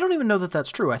 I don't even know that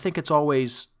that's true. I think it's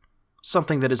always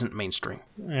something that isn't mainstream.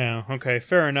 Yeah, okay,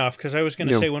 fair enough. Because I was going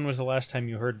to say, when was the last time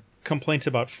you heard complaints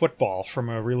about football from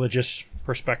a religious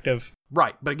perspective?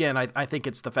 Right, but again, I think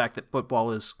it's the fact that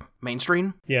football is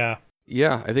mainstream. Yeah.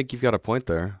 Yeah, I think you've got a point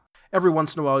there. Every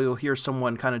once in a while, you'll hear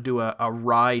someone kind of do a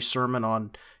wry sermon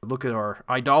on, look at our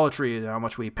idolatry and how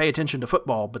much we pay attention to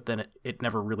football, but then it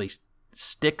never really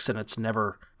sticks and it's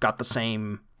never got the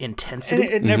same intensity.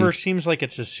 And it never seems like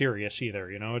it's as serious either,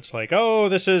 It's like, oh,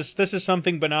 this is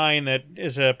something benign that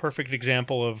is a perfect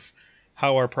example of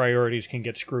how our priorities can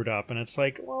get screwed up. And it's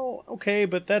like, well, okay,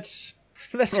 but that's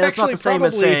actually it's not the same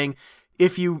as saying,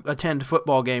 if you attend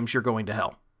football games, you're going to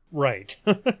hell. Right.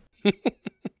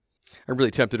 I'm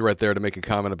really tempted right there to make a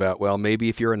comment about, well, maybe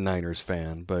if you're a Niners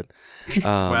fan, but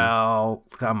well,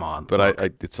 come on. But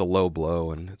it's a low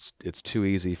blow, and it's too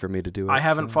easy for me to do it. I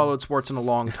haven't followed sports in a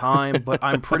long time, but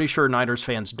I'm pretty sure Niners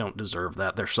fans don't deserve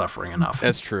that. They're suffering enough.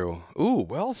 That's true. Ooh,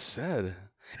 well said.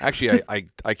 Actually,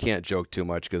 I can't joke too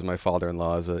much because my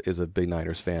father-in-law is a big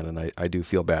Niners fan, and I do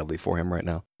feel badly for him right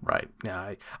now. Right.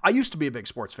 Yeah. I used to be a big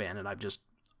sports fan, and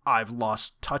I've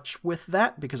lost touch with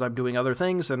that because I'm doing other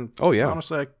things. And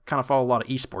honestly, I kind of follow a lot of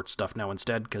esports stuff now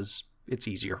instead because it's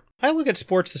easier. I look at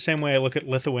sports the same way I look at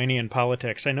Lithuanian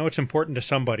politics. I know it's important to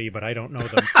somebody, but I don't know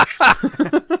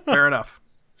them. Fair enough.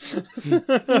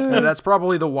 And that's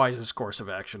probably the wisest course of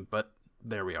action, but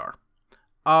there we are.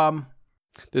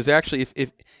 There's actually,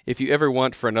 if you ever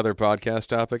want for another podcast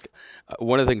topic,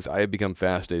 one of the things I have become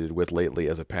fascinated with lately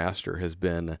as a pastor has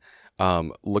been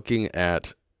looking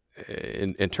at,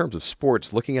 in terms of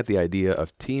sports, looking at the idea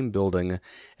of team building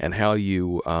and how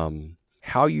you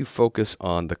focus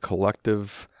on the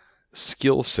collective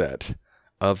skill set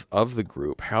of the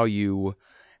group, how you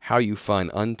how you find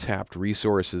untapped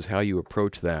resources, how you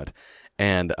approach that,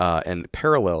 and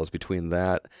parallels between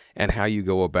that and how you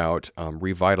go about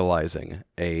revitalizing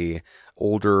a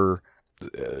older,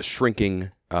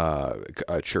 shrinking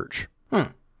church.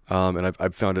 And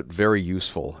I've found it very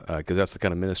useful because that's the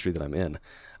kind of ministry that I'm in.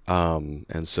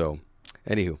 And so,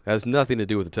 anywho, that has nothing to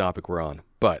do with the topic we're on,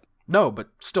 but. No, but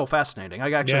still fascinating.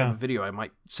 I actually have a video I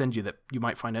might send you that you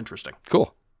might find interesting.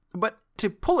 Cool. But to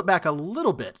pull it back a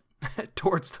little bit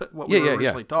towards what we were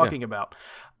originally talking about,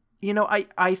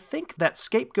 I think that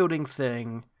scapegoating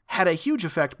thing had a huge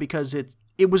effect because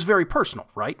it was very personal,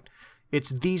 right? It's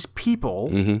these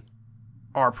people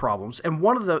are problems. And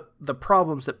one of the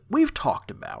problems that we've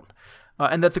talked about,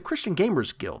 and that the Christian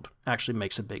Gamers Guild actually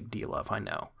makes a big deal of, I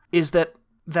know, is that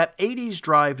 80s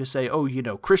drive to say,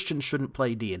 Christians shouldn't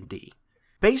play D&D,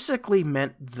 basically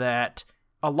meant that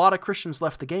a lot of Christians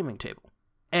left the gaming table.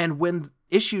 And when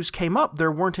issues came up,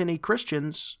 there weren't any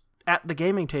Christians at the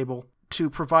gaming table to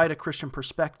provide a Christian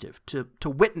perspective, to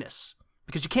witness.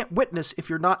 Because you can't witness if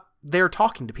you're not there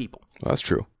talking to people. Well, that's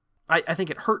true. I think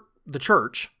it hurt the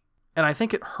church, and I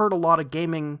think it hurt a lot of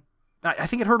gaming. I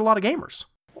think it hurt a lot of gamers.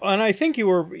 And I think you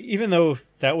were, even though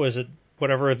that was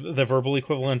whatever the verbal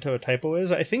equivalent to a typo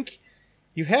is, I think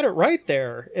you had it right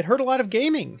there. It hurt a lot of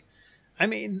gaming. I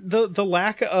mean, the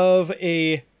lack of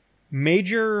a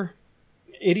major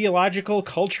ideological,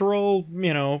 cultural,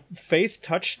 faith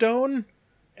touchstone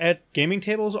at gaming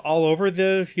tables all over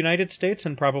the United States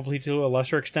and probably to a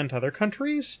lesser extent other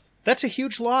countries, that's a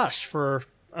huge loss for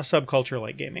a subculture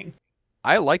like gaming.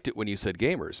 I liked it when you said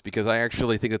gamers because I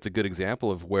actually think that's a good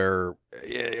example of where,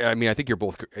 I think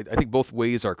I think both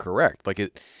ways are correct.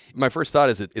 My first thought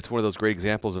is it's one of those great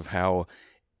examples of how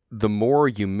the more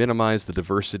you minimize the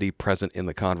diversity present in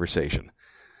the conversation,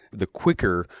 the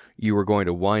quicker you are going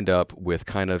to wind up with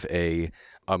kind of a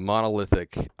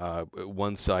monolithic,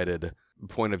 one-sided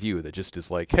point of view that just is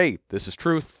like, hey, this is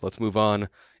truth, let's move on,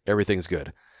 everything's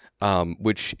good.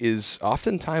 Which is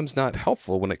oftentimes not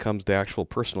helpful when it comes to actual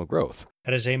personal growth.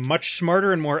 That is a much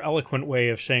smarter and more eloquent way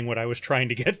of saying what I was trying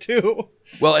to get to.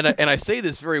 Well, and I say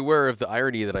this very aware of the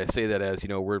irony that I say that as,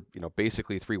 we're,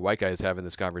 basically three white guys having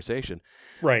this conversation.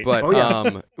 Right.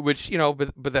 But, which,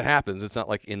 but that happens. It's not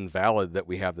like invalid that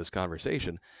we have this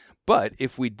conversation. But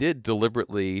if we did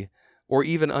deliberately or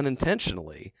even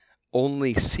unintentionally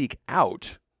only seek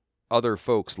out other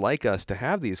folks like us to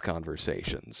have these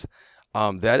conversations,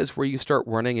 that is where you start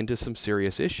running into some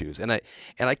serious issues. And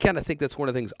I kind of think that's one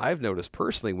of the things I've noticed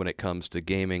personally when it comes to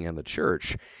gaming and the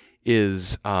church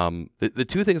is the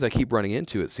two things I keep running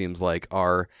into, it seems like,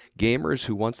 are gamers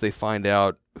who, once they find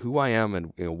out who I am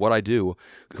and what I do,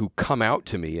 who come out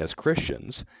to me as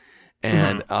Christians.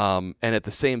 And and at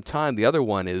the same time, the other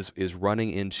one is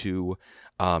running into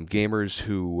gamers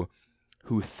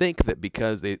who think that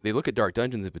because they look at Dark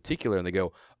Dungeons in particular and they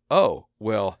go, oh,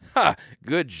 well,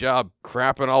 good job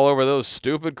crapping all over those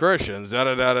stupid Christians,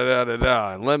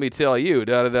 da-da-da-da-da-da-da. And let me tell you,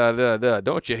 da-da-da-da-da-da,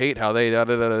 don't you hate how they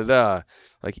da-da-da-da-da?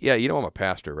 Like, yeah, I'm a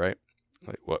pastor, right?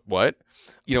 Like, what?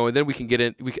 And then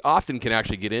we often can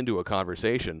actually get into a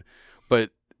conversation,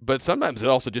 but sometimes it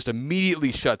also just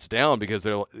immediately shuts down because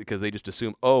they just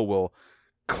assume, oh, well,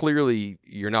 clearly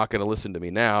you're not going to listen to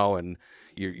me now, and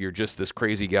you're just this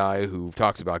crazy guy who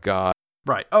talks about God.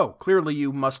 Right. Oh, clearly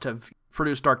you must have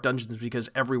produced Dark Dungeons because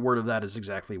every word of that is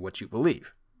exactly what you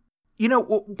believe.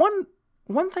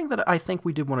 One thing that I think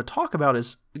we did want to talk about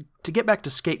is to get back to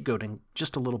scapegoating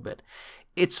just a little bit.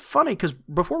 It's funny because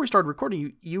before we started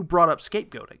recording, you brought up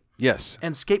scapegoating. Yes.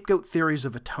 And scapegoat theories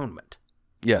of atonement.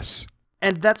 Yes.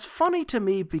 And that's funny to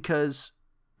me because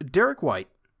Derek White,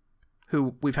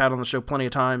 who we've had on the show plenty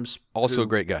of times. Also a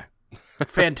great guy.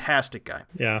 Fantastic guy.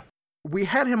 Yeah. We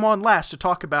had him on last to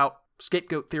talk about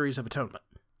scapegoat theories of atonement.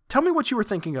 Tell me what you were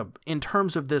thinking of in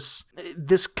terms of this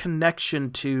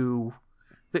connection to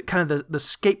the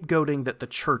scapegoating that the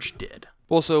church did.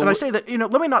 Well, so, and I say that,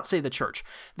 let me not say the church,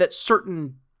 that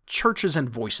certain churches and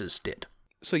voices did.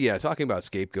 So yeah, talking about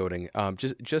scapegoating,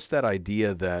 just that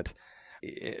idea that,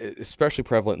 especially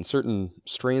prevalent in certain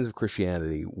strains of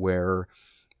Christianity, where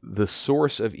the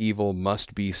source of evil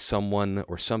must be someone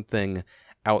or something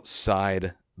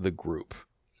outside the group.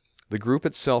 The group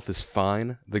itself is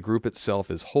fine. The group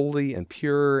itself is holy and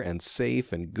pure and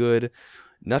safe and good.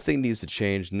 Nothing needs to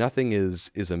change. Nothing is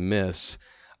amiss.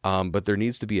 But there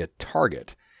needs to be a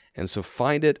target. And so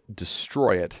find it,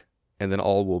 destroy it, and then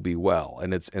all will be well.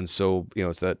 It's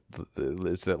that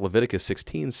Leviticus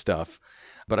 16 stuff.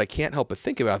 But I can't help but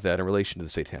think about that in relation to the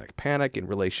Satanic Panic, in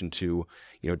relation to,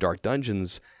 Dark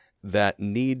Dungeons, that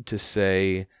need to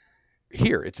say,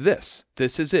 here, it's this.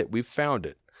 This is it. We've found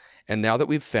it. And now that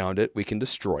we've found it, we can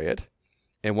destroy it.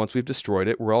 And once we've destroyed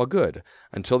it, we're all good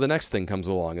until the next thing comes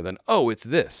along. And then, oh, it's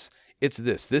this.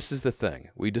 This is the thing.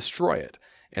 We destroy it.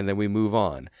 And then we move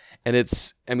on. And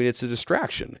it's a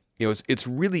distraction. It's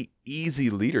really easy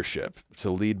leadership to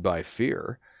lead by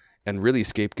fear. And really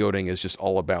scapegoating is just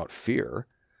all about fear.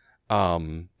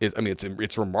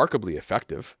 It's remarkably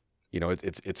effective.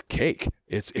 It's cake.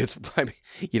 It's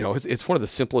one of the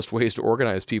simplest ways to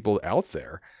organize people out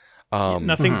there.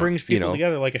 Nothing brings people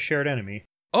together like a shared enemy.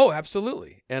 Oh,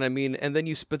 absolutely. And then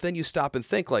you stop and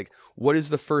think, like, what is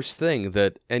the first thing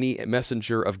that any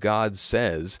messenger of God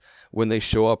says when they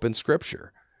show up in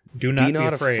Scripture? Do not be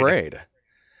afraid.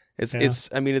 It's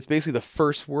basically the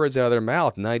first words out of their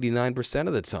mouth 99%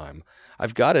 of the time.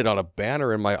 I've got it on a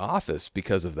banner in my office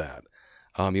because of that.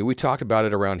 We talked about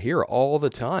it around here all the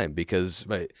time because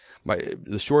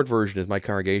the short version is my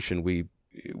congregation.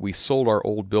 We sold our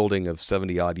old building of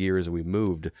 70 odd years and we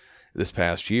moved this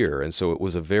past year. And so it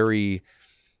was a very,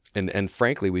 and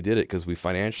frankly, we did it because we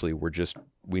financially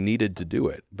we needed to do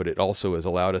it, but it also has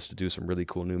allowed us to do some really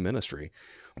cool new ministry.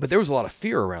 But there was a lot of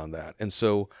fear around that. And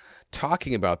so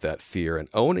talking about that fear and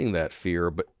owning that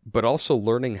fear, but also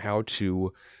learning how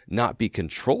to not be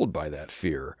controlled by that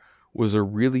fear was a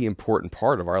really important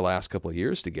part of our last couple of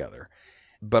years together.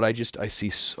 But I see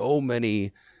so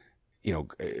many,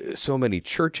 so many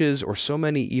churches or so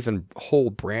many even whole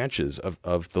branches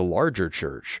of the larger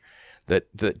church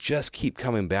that just keep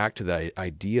coming back to the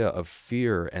idea of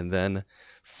fear and then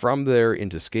from there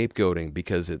into scapegoating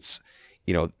because it's,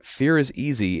 fear is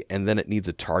easy and then it needs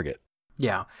a target.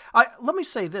 Yeah. Let me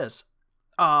say this,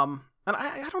 and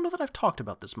I don't know that I've talked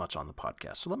about this much on the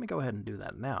podcast, so let me go ahead and do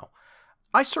that now.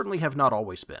 I certainly have not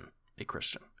always been a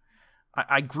Christian.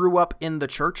 I grew up in the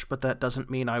church, but that doesn't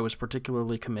mean I was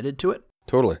particularly committed to it.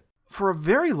 Totally. For a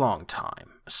very long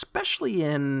time, especially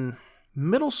in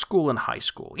middle school and high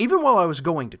school, even while I was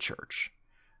going to church,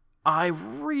 I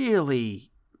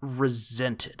really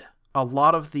resented a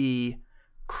lot of the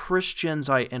Christians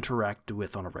I interacted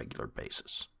with on a regular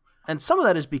basis. And some of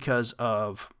that is because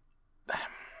of...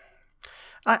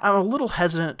 I'm a little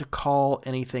hesitant to call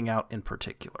anything out in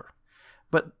particular.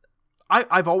 But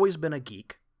I've always been a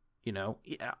geek,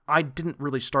 I didn't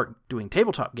really start doing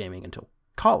tabletop gaming until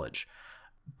college,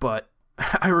 but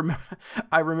I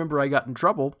remember I got in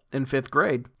trouble in 5th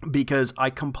grade because I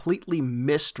completely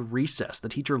missed recess. The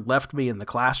teacher left me in the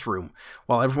classroom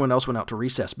while everyone else went out to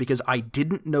recess because I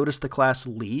didn't notice the class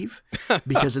leave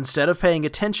because instead of paying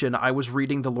attention, I was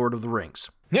reading The Lord of the Rings.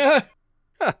 Yeah.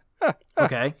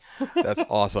 Okay. That's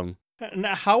awesome.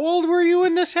 Now, how old were you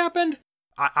when this happened?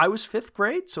 I was 5th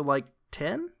grade, so like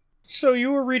 10? So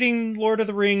you were reading Lord of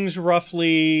the Rings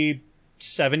roughly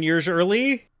 7 years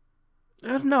early?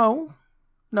 No,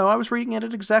 I was reading it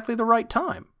at exactly the right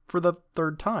time, for the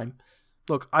 3rd time.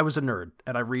 Look, I was a nerd,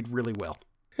 and I read really well.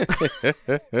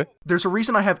 There's a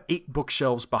reason I have 8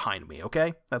 bookshelves behind me,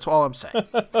 okay? That's all I'm saying.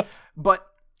 But,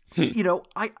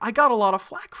 I got a lot of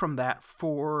flack from that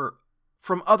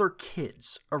from other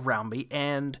kids around me,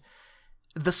 and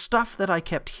the stuff that I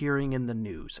kept hearing in the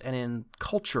news and in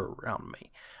culture around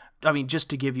me. I mean, just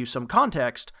to give you some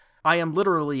context, I am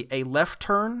literally a left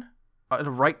turn, a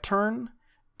right turn,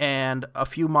 and a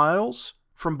few miles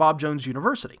from Bob Jones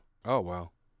University. Oh,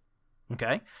 wow.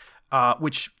 Okay.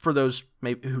 Which, for those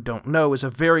maybe who don't know, is a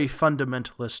very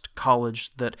fundamentalist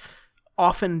college that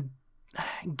often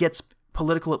gets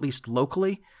political, at least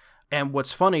locally. And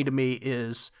what's funny to me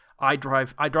is I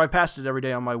drive past it every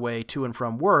day on my way to and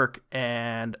from work,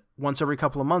 and once every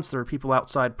couple of months there are people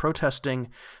outside protesting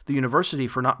the university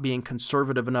for not being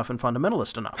conservative enough and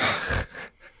fundamentalist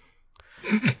enough.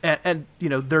 and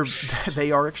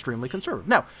they are extremely conservative.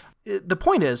 Now, the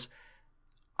point is,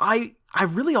 I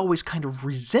really always kind of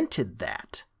resented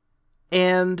that,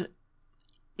 and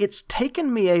it's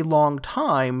taken me a long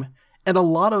time and a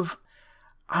lot of,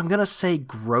 I'm gonna say,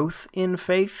 growth in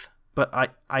faith. But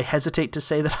I hesitate to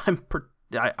say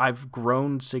that I've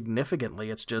grown significantly.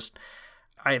 It's just,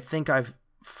 I think I've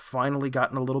finally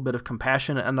gotten a little bit of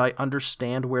compassion and I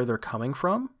understand where they're coming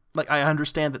from. Like, I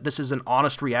understand that this is an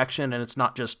honest reaction and it's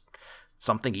not just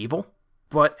something evil.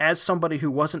 But as somebody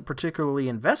who wasn't particularly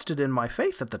invested in my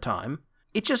faith at the time,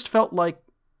 it just felt like,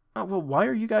 oh, well, why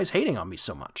are you guys hating on me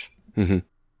so much? Mm-hmm.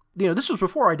 This was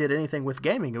before I did anything with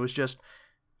gaming. It was just,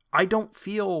 I don't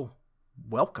feel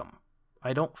welcome.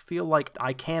 I don't feel like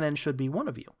I can and should be one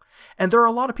of you. And there are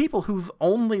a lot of people who've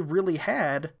only really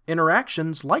had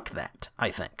interactions like that,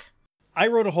 I think. I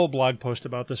wrote a whole blog post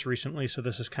about this recently, so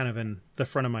this is kind of in the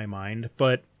front of my mind.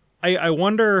 But I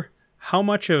wonder how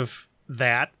much of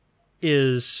that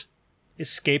is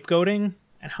scapegoating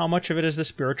and how much of it is the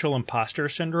spiritual imposter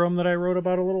syndrome that I wrote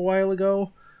about a little while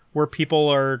ago, where people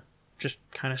are just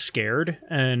kind of scared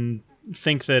and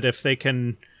think that if they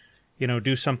can,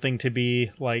 do something to be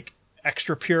like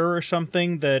extra pure or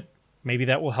something, that maybe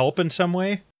that will help in some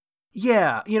way.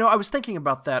 Yeah, I was thinking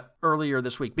about that earlier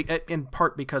this week, in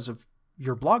part because of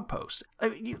your blog post.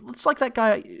 It's like that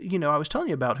guy, I was telling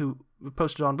you about who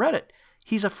posted on Reddit.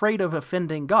 He's afraid of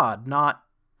offending God, not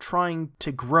trying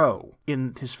to grow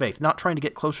in his faith, not trying to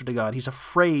get closer to God. He's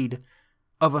afraid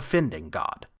of offending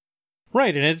God.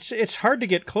 Right, and it's hard to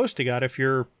get close to God if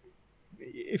you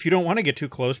don't want to get too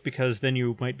close, because then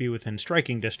you might be within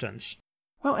striking distance.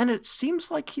 Well, and it seems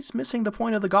like he's missing the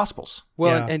point of the Gospels.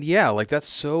 Well, and like that's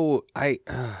so I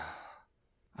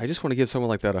just want to give someone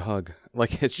like that a hug.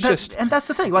 Like and that's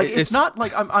the thing. Like it's not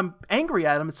like I'm angry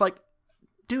at him. It's like,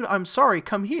 dude, I'm sorry.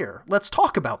 Come here. Let's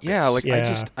talk about this. Yeah,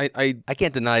 I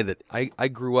can't deny that I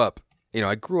grew up.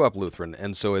 I grew up Lutheran,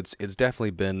 and so it's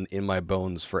definitely been in my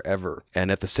bones forever.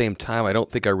 And at the same time, I don't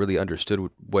think I really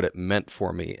understood what it meant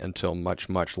for me until much,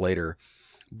 much later.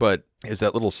 But is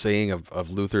that little saying of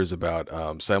Luther's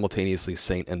about simultaneously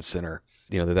saint and sinner?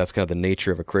 That's kind of the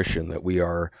nature of a Christian, that we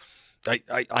are.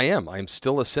 I'm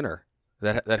still a sinner.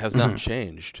 That has not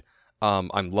changed.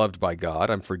 I'm loved by God.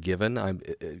 I'm forgiven. I'm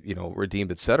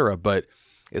redeemed, etc. But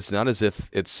it's not as if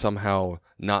it's somehow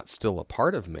not still a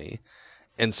part of me.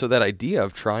 And so that idea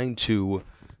of trying to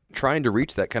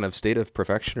reach that kind of state of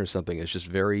perfection or something is just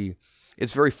very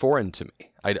foreign to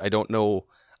me. I don't know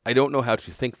how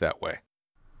to think that way.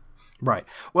 Right.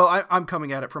 Well, I'm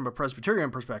coming at it from a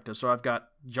Presbyterian perspective, so I've got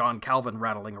John Calvin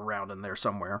rattling around in there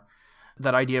somewhere.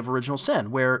 That idea of original sin,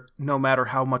 where no matter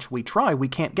how much we try, we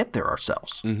can't get there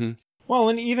ourselves. Mm-hmm. Well,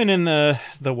 and even in the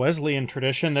Wesleyan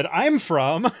tradition that I'm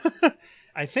from,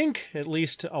 I think at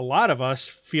least a lot of us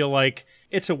feel like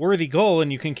it's a worthy goal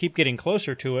and you can keep getting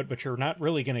closer to it, but you're not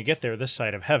really going to get there this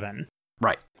side of heaven.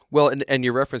 Right. Well, and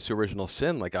your reference to original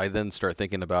sin, like I then start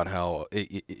thinking about how,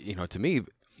 to me,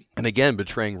 and again,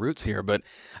 betraying roots here, but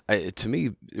to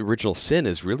me, original sin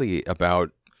is really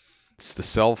about, it's the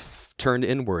self turned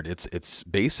inward. It's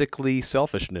basically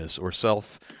selfishness or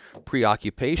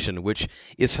self-preoccupation, which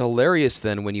is hilarious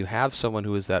then when you have someone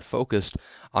who is that focused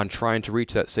on trying to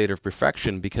reach that state of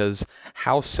perfection, because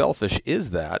how selfish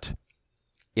is that,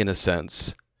 in a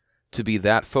sense, to be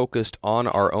that focused on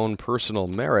our own personal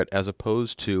merit as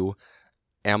opposed to,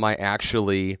 am I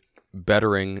actually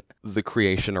bettering the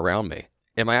creation around me?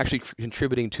 Am I actually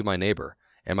contributing to my neighbor?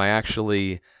 Am I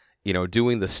actually,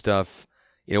 doing the stuff?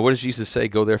 What does Jesus say?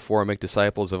 Go therefore and make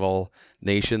disciples of all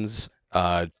nations.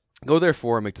 Go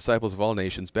therefore and make disciples of all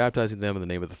nations, baptizing them in the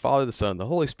name of the Father, the Son, and the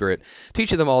Holy Spirit,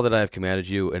 teaching them all that I have commanded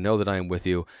you, and know that I am with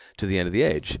you to the end of the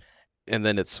age. And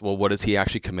then it's, well, what does he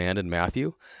actually command in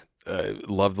Matthew?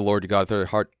 Love the Lord your God with their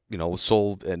heart,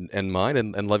 soul and mind,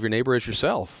 and love your neighbor as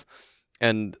yourself.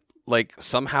 And like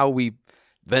somehow we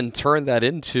then turn that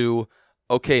into,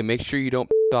 okay, make sure you don't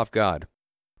off God.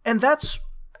 And that's,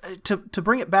 to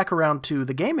bring it back around to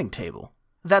the gaming table,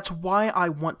 that's why I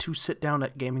want to sit down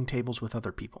at gaming tables with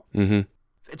other people. Mm-hmm.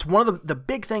 It's one of the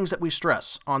big things that we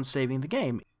stress on Saving the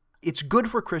Game. It's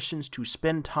good for Christians to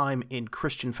spend time in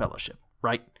Christian fellowship,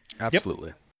 right? Absolutely.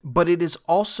 Yep. But it is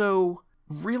also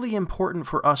really important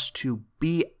for us to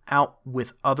be out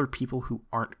with other people who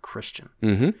aren't Christian.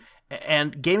 Mm-hmm.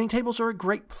 And gaming tables are a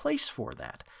great place for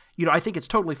that. I think it's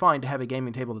totally fine to have a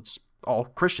gaming table that's all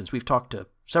Christians. We've talked to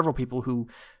several people who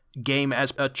game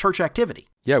as a church activity.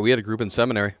 Yeah, we had a group in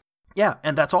seminary. Yeah,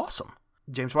 and that's awesome.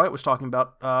 James White was talking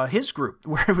about his group,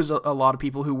 where it was a lot of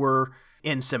people who were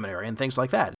in seminary and things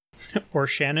like that. Or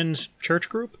Shannon's church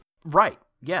group? Right,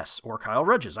 yes, or Kyle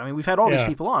Ridge's. I mean, we've had all these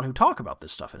people on who talk about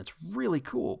this stuff, and it's really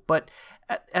cool. But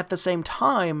at the same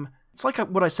time, it's like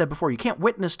what I said before. You can't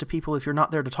witness to people if you're not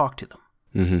there to talk to them.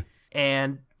 Mm-hmm.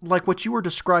 And like what you were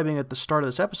describing at the start of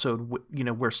this episode,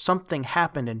 where something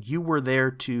happened and you were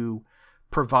there to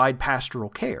provide pastoral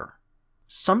care.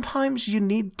 Sometimes you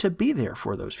need to be there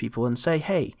for those people and say,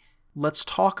 hey, let's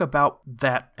talk about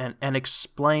that and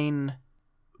explain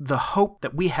the hope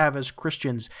that we have as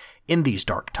Christians in these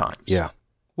dark times. Yeah.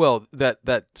 Well,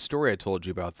 that story I told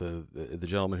you about the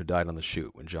gentleman who died on the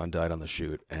shoot, when John died on the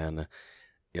shoot, and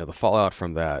the fallout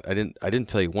from that, I didn't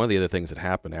tell you one of the other things that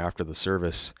happened after the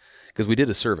service, because we did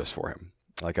a service for him.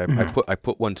 Like I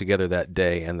put one together that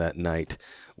day, and that night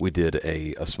we did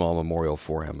a small memorial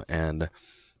for him, and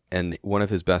one of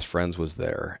his best friends was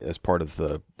there as part of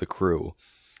the crew,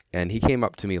 and he came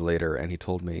up to me later and he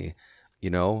told me,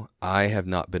 I have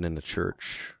not been in a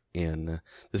church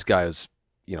this guy is,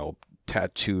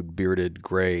 tattooed, bearded,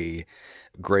 gray-haired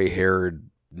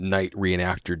knight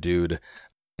reenactor dude,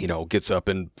 gets up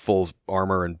in full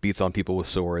armor and beats on people with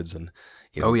swords and,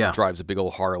 drives a big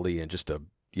old Harley and just a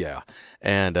Yeah.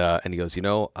 And he goes,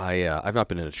 I've not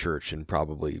been in a church in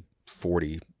probably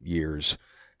 40 years,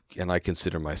 and I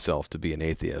consider myself to be an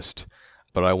atheist,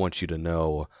 but I want you to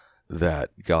know that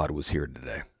God was here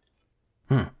today.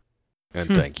 And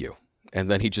thank you.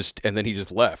 And then he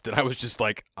just left, and I was just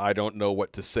like, I don't know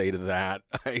what to say to that.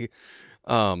 I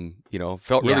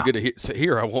felt really good to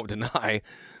hear, I won't deny.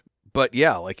 But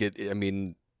yeah, like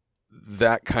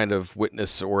that kind of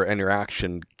witness or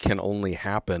interaction can only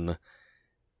happen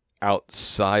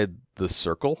outside the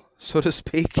circle, so to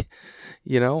speak,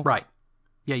 Right.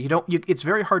 Yeah, it's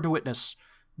very hard to witness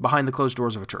behind the closed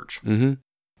doors of a church. Mm-hmm.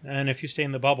 And if you stay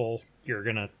in the bubble, you're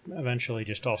going to eventually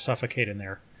just all suffocate in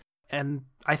there. And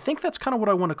I think that's kind of what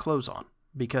I want to close on,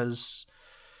 because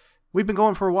we've been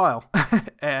going for a while,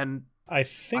 and I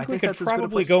think we could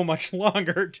probably go much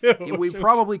longer, too. We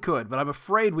probably could, but I'm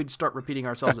afraid we'd start repeating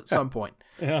ourselves at some point.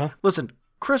 Yeah. Listen,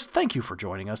 Chris, thank you for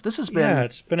joining us. This has been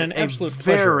it's been an absolute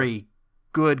very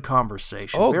good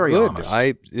conversation. Oh, very good. honest.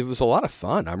 It was a lot of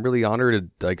fun. I'm really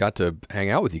honored I got to hang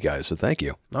out with you guys, so thank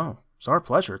you. Oh, it's our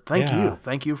pleasure. Thank you.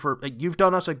 Thank you you've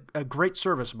done us a great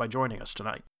service by joining us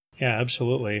tonight. Yeah,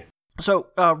 absolutely. So,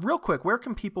 real quick, where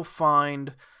can people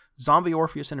find Zombie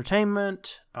Orpheus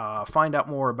Entertainment, find out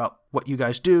more about what you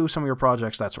guys do, some of your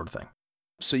projects, that sort of thing?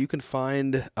 So you can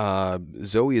find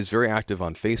Zoe is very active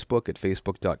on Facebook at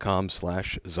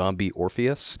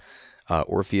facebook.com/zombieorpheus.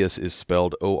 Orpheus is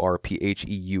spelled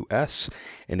Orpheus,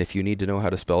 and if you need to know how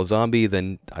to spell zombie,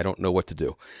 then I don't know what to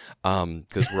do,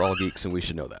 because we're all geeks and we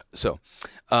should know that. So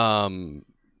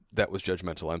that was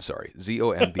judgmental. I'm sorry.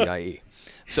 Zombie.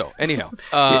 So anyhow,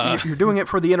 you're doing it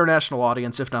for the international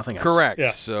audience, if nothing else. Correct.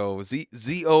 Yeah. So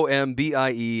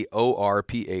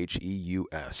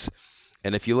Zombieorpheus.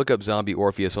 And if you look up Zombie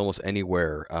Orpheus almost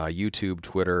anywhere, YouTube,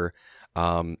 Twitter,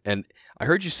 and I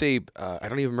heard you say, I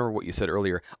don't even remember what you said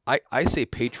earlier. I say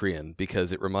Patreon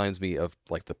because it reminds me of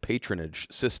like the patronage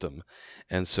system.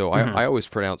 And so I always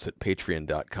pronounce it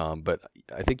patreon.com, but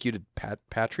I think you did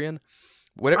Patreon.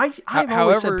 Whatever, I've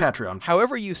always said Patreon.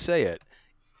 However you say it,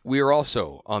 we are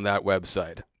also on that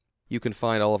website. You can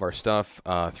find all of our stuff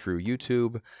through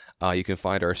YouTube. You can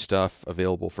find our stuff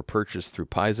available for purchase through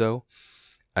Paizo.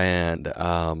 And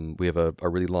we have a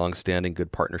really long-standing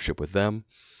good partnership with them.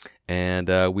 And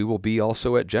we will be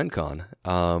also at Gen Con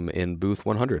in booth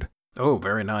 100. Oh,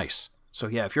 very nice. So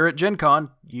yeah, if you're at Gen Con,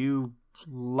 you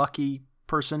lucky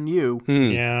person you.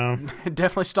 Yeah.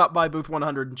 Definitely stop by booth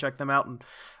 100 and check them out. And,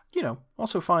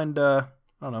 also find,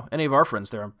 any of our friends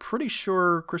there. I'm pretty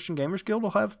sure Christian Gamers Guild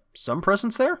will have some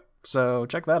presence there. So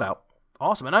check that out.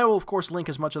 Awesome. And I will, of course, link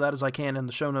as much of that as I can in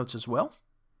the show notes as well.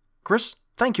 Chris,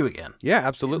 thank you again. Yeah,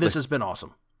 absolutely. This has been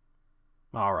awesome.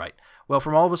 All right. Well,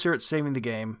 from all of us here at Saving the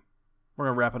Game, we're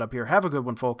going to wrap it up here. Have a good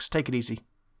one, folks. Take it easy.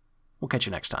 We'll catch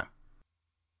you next time.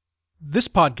 This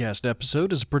podcast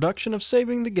episode is a production of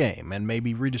Saving the Game and may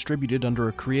be redistributed under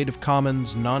a Creative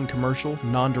Commons non-commercial,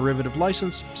 non-derivative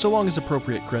license, so long as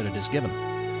appropriate credit is given.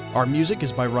 Our music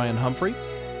is by Ryan Humphrey.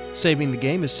 Saving the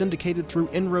Game is syndicated through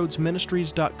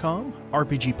inroadsministries.com,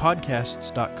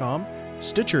 rpgpodcasts.com,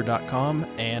 Stitcher.com,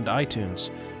 and iTunes.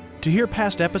 To hear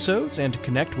past episodes and to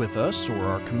connect with us or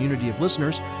our community of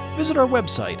listeners, visit our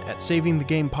website at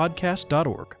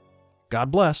savingthegamepodcast.org.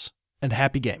 God bless, and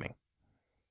happy gaming.